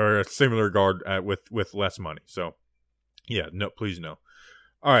 or a similar guard with less money. So, yeah, no, please no.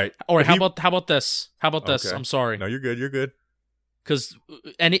 All right. How about this? Okay. I'm sorry. No, you're good. You're good. Because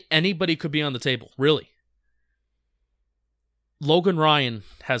anybody could be on the table, really. Logan Ryan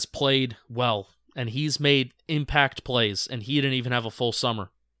has played well, and he's made impact plays, and he didn't even have a full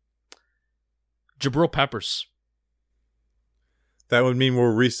summer. Jabril Peppers. That would mean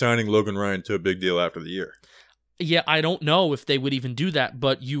we're re-signing Logan Ryan to a big deal after the year. Yeah, I don't know if they would even do that,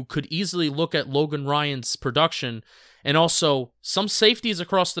 but you could easily look at Logan Ryan's production and also some safeties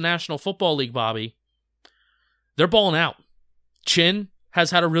across the National Football League, Bobby. They're balling out. Chin has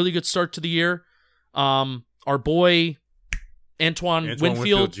had a really good start to the year. Our boy Antoine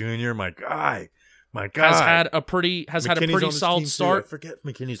Winfield Jr., my guy, has had a pretty solid start. I forget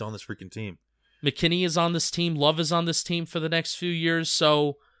McKinney's on this freaking team. McKinney is on this team. Love is on this team for the next few years.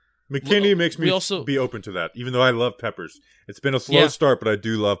 So McKinney makes me be open to that, even though I love Peppers. It's been a slow start, but I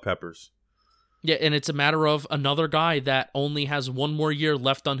do love Peppers. Yeah, and it's a matter of another guy that only has one more year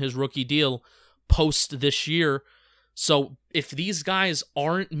left on his rookie deal post this year. So if these guys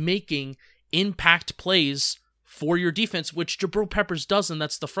aren't making impact plays for your defense, which Jabril Peppers does, and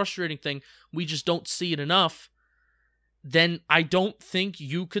that's the frustrating thing, we just don't see it enough, then I don't think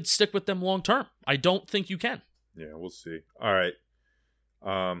you could stick with them long term. I don't think you can. Yeah, we'll see. All right.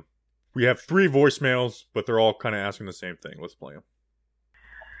 We have 3 voicemails, but they're all kind of asking the same thing. Let's play them.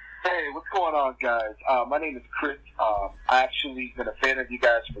 Hey, what's going on, guys? My name is Chris. I actually been a fan of you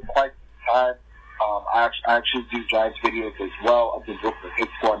guys for quite some time. I actually do Giants videos as well. I've been Brooklyn Hit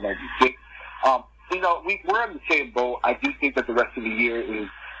Squad 96. We're in the same boat. I do think that the rest of the year is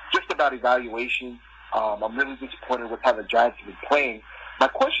just about evaluation. I'm really disappointed with how the Giants have been playing. My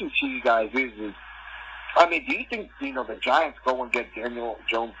question to you guys is do you think, the Giants go and get Daniel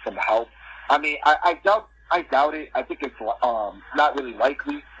Jones some help? I doubt it. I think it's not really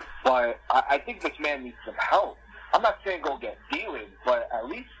likely, but I think this man needs some help. I'm not saying go get Thielen, but at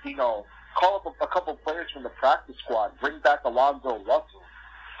least, call up a couple players from the practice squad, bring back Alonzo Russell,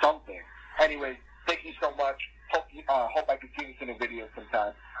 something. Anyway, thank you so much. Hope I can see this in a video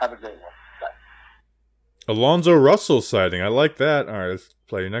sometime. Have a great one. Bye. Alonzo Russell sighting. I like that. All right, let's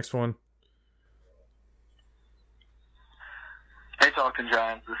play your next one. Hey, Talking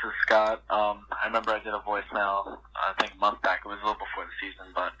Giants. This is Scott. I remember I did a voicemail, I think a month back. It was a little before the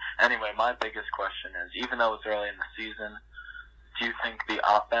season. But anyway, my biggest question is, even though it's early in the season, do you think the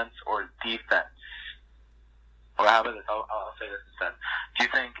offense or defense, or how about this? I'll say this instead. Do you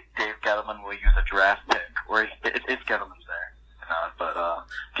think Dave Gettleman will use a draft pick, or it's Gettleman's there? But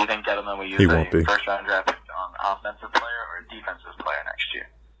do you think Gettleman will use a first-round draft pick on an offensive player or a defensive player next year?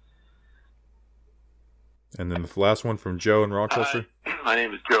 And then the last one from Joe in Rochester. My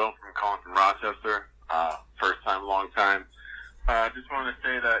name is Joe. I'm calling from Rochester. First time, long time. Just wanted to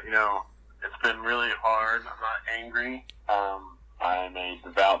say that, it's been really hard. I'm not angry. I'm a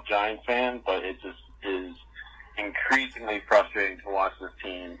devout Giants fan, but it just is increasingly frustrating to watch this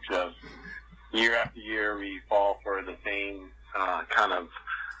team. Just year after year, we fall for the same kind of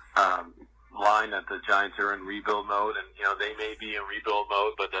line that the Giants are in rebuild mode, and they may be in rebuild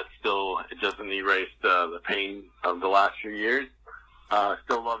mode, but it doesn't erase the pain of the last few years.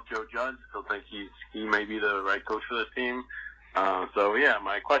 Still love Joe Judge. Still think he may be the right coach for this team. So yeah,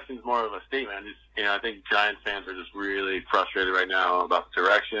 my question is more of a statement. I think Giants fans are just really frustrated right now about the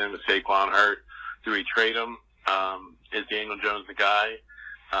direction. With Saquon hurt, do we trade him? Is Daniel Jones the guy?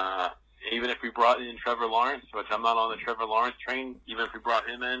 Even if we brought in Trevor Lawrence, which I'm not on the Trevor Lawrence train, even if we brought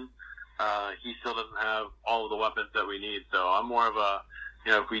him in, he still doesn't have all of the weapons that we need. So I'm more of a,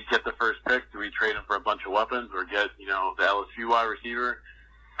 if we get the first pick, do we trade him for a bunch of weapons or get, the LSU wide receiver?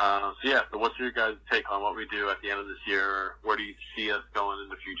 So what's your guys' take on what we do at the end of this year? Or where do you see us going in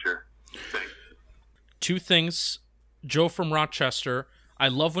the future? Thanks. Two things. Joe from Rochester. I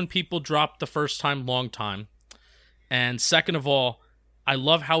love when people drop the first time, long time. And second of all, I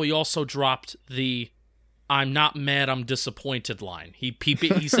love how he also dropped the "I'm not mad, I'm disappointed" line. He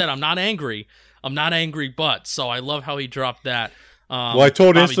said, "I'm not angry, but." So I love how he dropped that. Well, I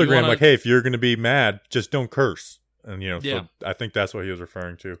told Bobby, Instagram, hey, if you're going to be mad, just don't curse. And, so I think that's what he was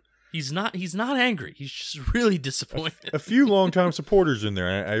referring to. He's not angry. He's just really disappointed. A few longtime supporters in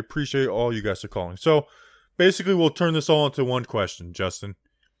there. I appreciate all you guys are calling. So basically, we'll turn this all into one question, Justin.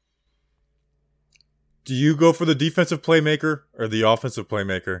 Do you go for the defensive playmaker or the offensive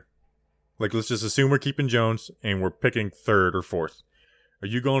playmaker? Like, let's just assume we're keeping Jones and we're picking third or fourth. Are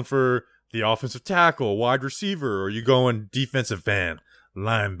you going for the offensive tackle, wide receiver, or are you going defensive end,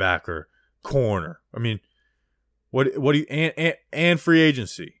 linebacker, corner? I mean, what do you and free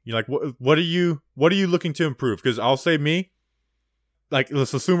agency? What are you looking to improve? Because I'll say me,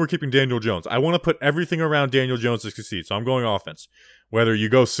 let's assume we're keeping Daniel Jones. I want to put everything around Daniel Jones to succeed. So I'm going offense. Whether you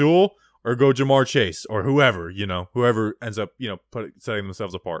go Sewell or go Jamar Chase or whoever ends up, setting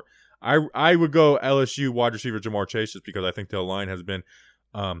themselves apart. I would go LSU wide receiver Jamar Chase just because I think the line has been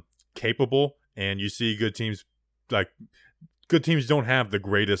capable, and you see good teams don't have the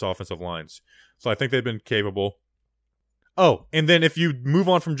greatest offensive lines. So I think they've been capable. Oh, and then if you move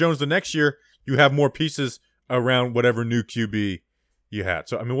on from Jones the next year, you have more pieces around whatever new QB you had.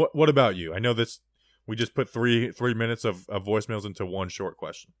 So, I mean, what about you? I know we just put three minutes of voicemails into one short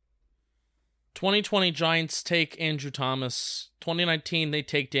question. 2020 Giants take Andrew Thomas. 2019 they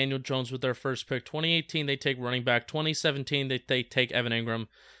take Daniel Jones with their first pick. 2018 they take running back. 2017 they take Evan Ingram.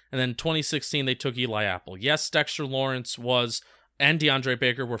 And then 2016 they took Eli Apple. Yes, Dexter Lawrence and DeAndre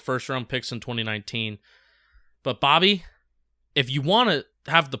Baker were first-round picks in 2019. But Bobby, if you want to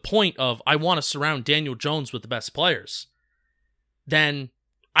have the point of I want to surround Daniel Jones with the best players, then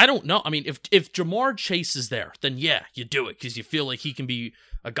I don't know. I mean, if Jamar Chase is there, then yeah, you do it because you feel like he can be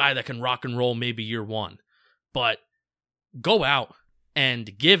a guy that can rock and roll maybe year one. But go out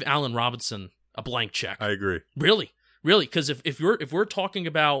and give Allen Robinson a blank check. I agree. Really, because if we're talking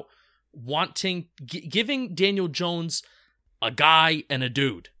about giving Daniel Jones a guy and a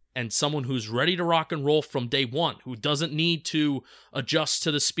dude and someone who's ready to rock and roll from day one, who doesn't need to adjust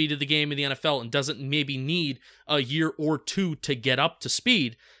to the speed of the game in the NFL and doesn't maybe need a year or two to get up to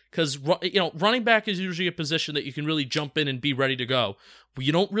speed, because running back is usually a position that you can really jump in and be ready to go. But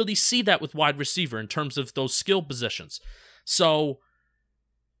you don't really see that with wide receiver in terms of those skill positions. So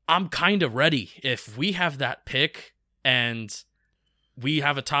I'm kind of ready if we have that pick and we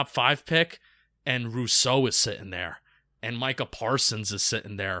have a top 5 pick and Rousseau is sitting there and Micah Parsons is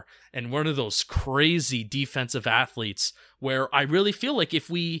sitting there and one of those crazy defensive athletes where I really feel like if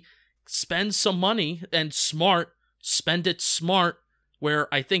we spend some money and spend it smart,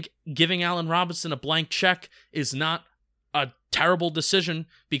 where I think giving Allen Robinson a blank check is not a terrible decision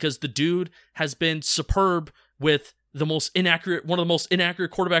because the dude has been superb with one of the most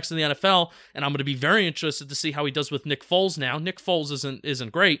inaccurate quarterbacks in the NFL, and I'm going to be very interested to see how he does with Nick Foles now. Nick Foles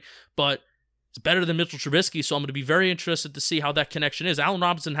isn't great, but it's better than Mitchell Trubisky, so I'm going to be very interested to see how that connection is. Allen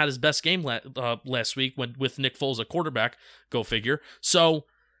Robinson had his best game last week with Nick Foles at quarterback, go figure. So,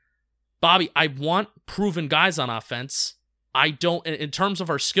 Bobby, I want proven guys on offense. I don't, in terms of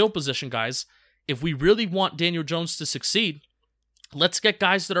our skill position guys, if we really want Daniel Jones to succeed, Let's get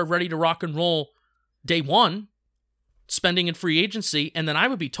guys that are ready to rock and roll day one, spending in free agency, and then I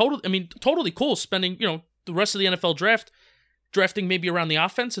would be totally cool spending, the rest of the NFL draft, drafting maybe around the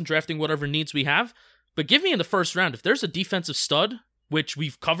offense and drafting whatever needs we have. But give me in the first round, if there's a defensive stud, which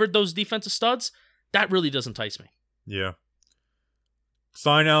we've covered those defensive studs, that really does entice me. Yeah.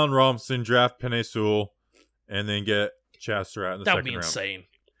 Sign Allen Robinson, draft Penei Sewell, and then get Chaz Surratt in the second round. That would be insane.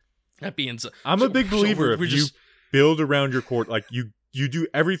 That'd be insane. I'm a big believer if you build around your court, like you do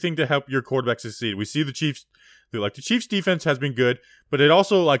everything to help your quarterback succeed. We see the Chiefs, the Chiefs defense has been good, but it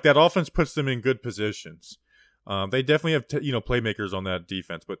also, like, that offense puts them in good positions. They definitely have, playmakers on that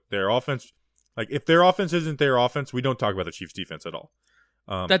defense, but their offense, like, if their offense isn't their offense, we don't talk about the Chiefs defense at all.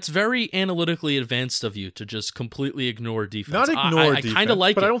 That's very analytically advanced of you to just completely ignore defense. Not ignore defense, I kind of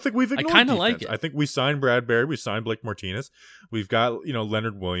like but it. I don't think we've ignored I kind of defense. like it. I think we signed Bradbury, we signed Blake Martinez, we've got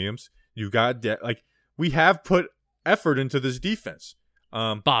Leonard Williams. You've got we have put effort into this defense.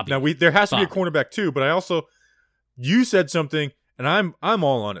 Bobby. Now there has to be a cornerback too, but you said something, and I'm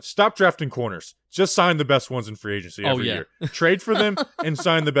all on it. Stop drafting corners. Just sign the best ones in free agency every year. Trade for them and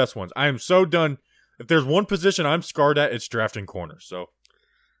sign the best ones. I am so done. If there's one position I'm scarred at, it's drafting corners. So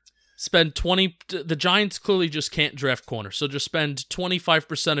spend 20. The Giants clearly just can't draft corners, so just spend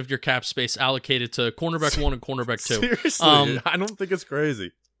 25% of your cap space allocated to cornerback 1 and cornerback 2. Seriously, I don't think it's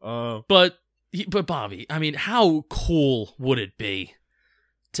crazy. But Bobby, I mean, how cool would it be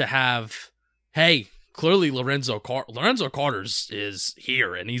to have? Hey, clearly Lorenzo Carter's is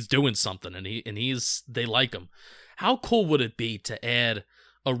here and he's doing something, and they like him. How cool would it be to add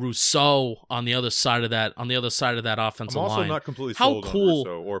a Rousseau on the other side of that offensive line? I'm also not completely sold on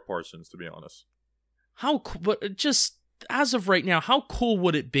Rousseau or Parsons, to be honest. How cool, but just as of right now, how cool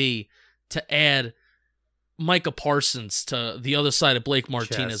would it be to add Micah Parsons to the other side of Blake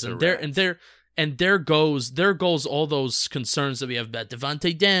Martinez, and there goes all those concerns that we have about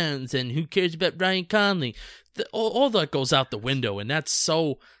Devontae Downs and who cares about Ryan Conley. All that goes out the window, and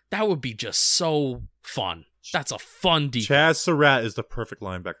that would be just so fun. That's a fun defense. Chaz Surratt is the perfect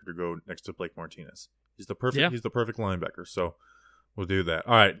linebacker to go next to Blake Martinez. He's the perfect linebacker. So we'll do that.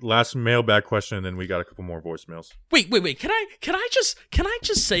 All right, last mailbag question, and then we got a couple more voicemails. Wait. Can I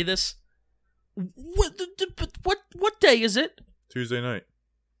just say this? What day is it? Tuesday night.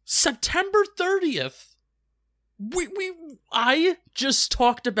 September 30th. I just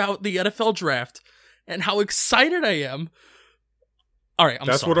talked about the NFL draft and how excited I am. All right,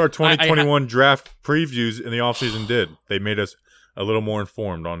 That's what our 2021 draft previews in the offseason did. They made us a little more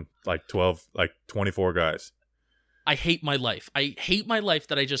informed on 24 guys. I hate my life. I hate my life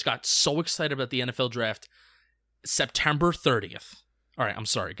that I just got so excited about the NFL draft. September 30th. All right, I'm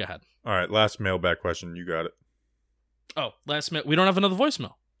sorry. Go ahead. All right, last mailbag question. You got it. Oh, last minute. We don't have another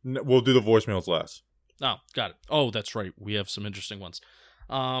voicemail. No, we'll do the voicemails last. Oh, got it. Oh, that's right. We have some interesting ones.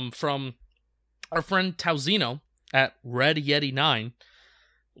 From our friend Tauzino at Red Yeti 9,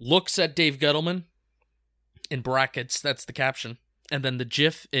 looks at Dave Gettleman in brackets. That's the caption. And then the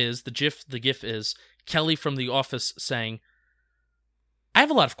GIF is Kelly from The Office saying, I have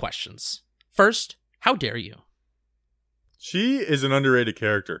a lot of questions. First, how dare you? She is an underrated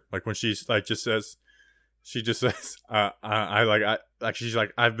character. Like when she's just says, she's like,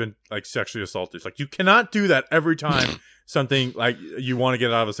 I've been sexually assaulted. It's like, you cannot do that every time something you want to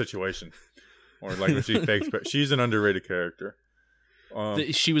get out of a situation, or when she fakes. But she's an underrated character.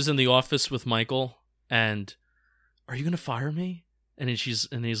 She was in The Office with Michael, and are you gonna fire me? And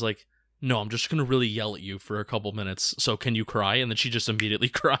he's like, no, I'm just gonna really yell at you for a couple minutes. So can you cry? And then she just immediately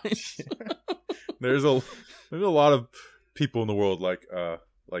cries. There's a lot of people in the world like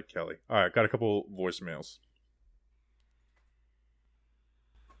Kelly. All right, got a couple voicemails.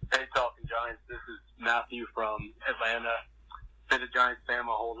 Hey, Talking Giants. This is Matthew from Atlanta. Been a Giants fan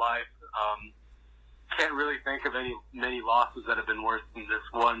my whole life. Can't really think of many losses that have been worse than this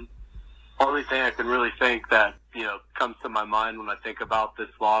one. Only thing I can really think that comes to my mind when I think about this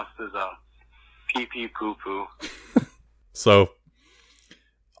loss is pee pee poo poo. So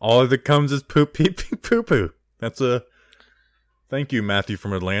all that comes is poop pee pee poo poo. That's a thank you, Matthew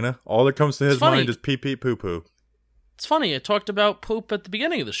from Atlanta. All that comes to his mind is pee pee poo poo. It's funny. I talked about poop at the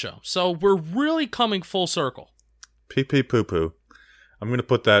beginning of the show, so we're really coming full circle. Pee pee poo poo. I'm gonna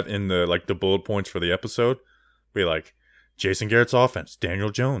put that in the bullet points for the episode. Be like, Jason Garrett's offense, Daniel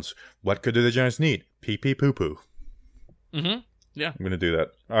Jones. What could the Giants need? Pee pee poo poo. Mm-hmm. Yeah. I'm gonna do that.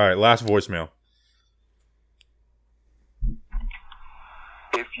 All right, last voicemail.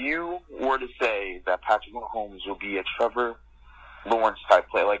 If you were to say that Patrick Mahomes will be a Trevor Lawrence type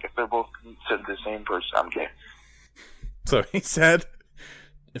play, like if they're both considered the same person, I'm kidding. So he said,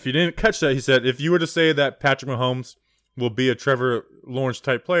 if you didn't catch that, he said, if you were to say that Patrick Mahomes will be a Trevor Lawrence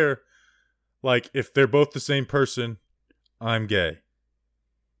type player. Like, if they're both the same person, I'm gay.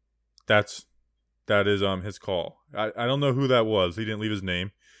 That is his call. I don't know who that was. He didn't leave his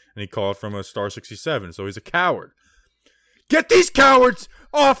name, and he called from a star 67, so he's a coward. Get these cowards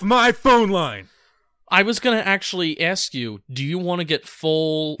off my phone line. I was gonna actually ask you, do you want to get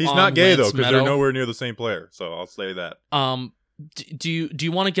full? He's not gay Lance though, because they're nowhere near the same player. So I'll say that. Do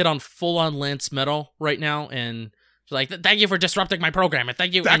you want to get on full on Lance Meadow right now and like, thank you for disrupting my program, and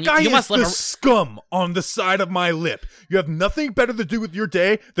thank you. That and guy you is must the scum on the side of my lip. You have nothing better to do with your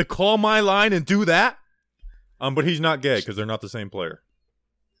day than call my line and do that. But he's not gay because they're not the same player.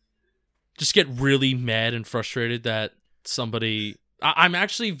 Just get really mad and frustrated that somebody. I'm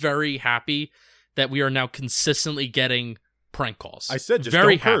actually very happy that we are now consistently getting prank calls. I said just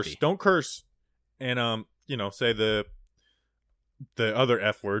very don't curse. happy. Don't curse, and say the other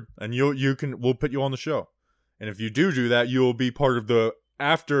F word, and we'll put you on the show. And if you do that, you'll be part of the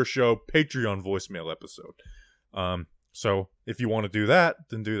after show Patreon voicemail episode. So if you want to do that,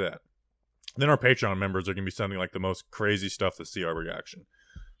 then do that. Then our Patreon members are gonna be sending like the most crazy stuff to see our reaction.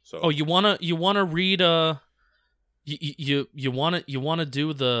 So you wanna read you wanna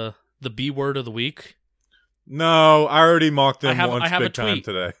do the B word of the week? No, I already mocked them once I have big a tweet. time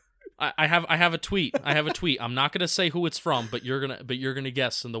today. I have a tweet. I have a tweet. I'm not gonna say who it's from, but you're gonna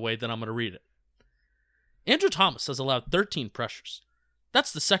guess in the way that I'm gonna read it. Andrew Thomas has allowed 13 pressures.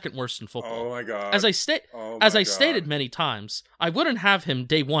 That's the second worst in football. Oh my god! As I stated many times, I wouldn't have him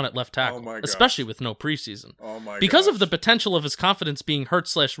day one at left tackle, especially with no preseason. Oh my! Because of the potential of his confidence being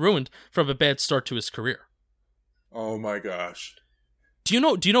hurt/ruined from a bad start to his career. Oh my gosh! Do you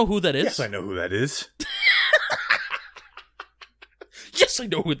know who that is? Yes, I know who that is. Yes, I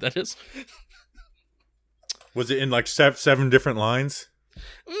know who that is. Was it in like seven different lines?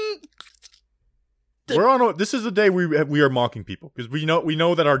 We're on. This is the day we are mocking people because we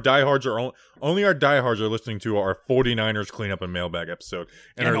know that our diehards are only our diehards are listening to our 49ers cleanup and mailbag episode,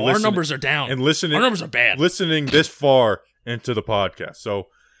 and our numbers are down. And listening, our numbers are bad. Listening this far into the podcast, so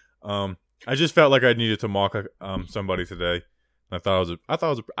I just felt like I needed to mock somebody today. I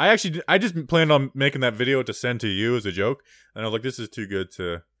just planned on making that video to send to you as a joke, and I was like, this is too good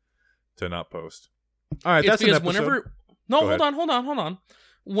to not post. All right, that's an episode. Hold on.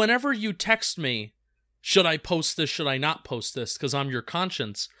 Whenever you text me, should I post this? Should I not post this? Because I'm your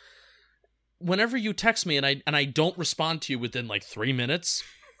conscience. Whenever you text me and I don't respond to you within like 3 minutes,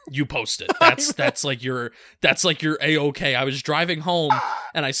 you post it. That's like your A-OK. I was driving home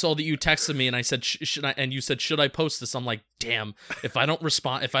and I saw that you texted me and I said should I? And you said should I post this? I'm like, damn. If I don't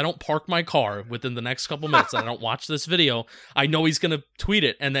respond, if I don't park my car within the next couple minutes and I don't watch this video, I know he's gonna tweet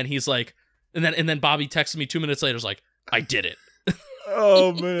it. And then he's like, and then Bobby texted me 2 minutes later. Is like, I did it.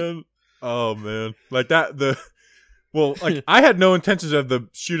 Oh man, like that. I had no intentions of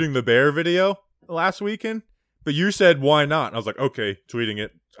shooting the bear video last weekend, but you said why not? And I was like, okay, tweeting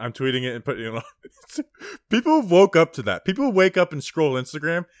it. I'm tweeting it and putting it on. People woke up to that. People wake up and scroll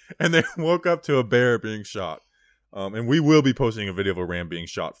Instagram, and they woke up to a bear being shot. And we will be posting a video of a ram being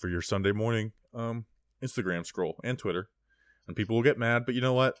shot for your Sunday morning Instagram scroll and Twitter. And people will get mad, but you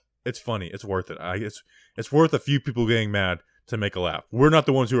know what? It's funny. It's worth it. It's worth a few people getting mad to make a laugh. We're not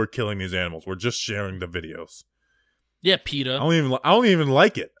the ones who are killing these animals. We're just sharing the videos. Yeah, PETA. I don't even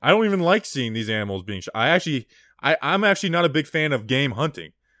like it. I don't even like seeing these animals being shot. I'm actually not a big fan of game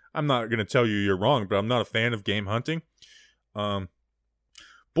hunting. I'm not going to tell you you're wrong, but I'm not a fan of game hunting. Boy,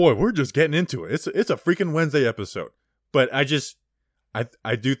 we're just getting into it. It's a freaking Wednesday episode. But I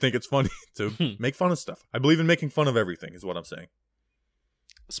do think it's funny to make fun of stuff. I believe in making fun of everything is what I'm saying.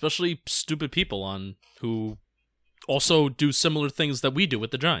 Especially stupid people who also do similar things that we do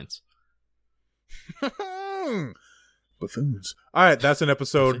with the Giants. Buffoons. All right, that's an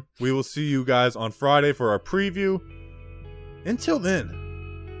episode. We will see you guys on Friday for our preview. Until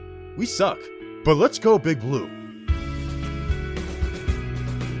then, we suck, but let's go Big Blue.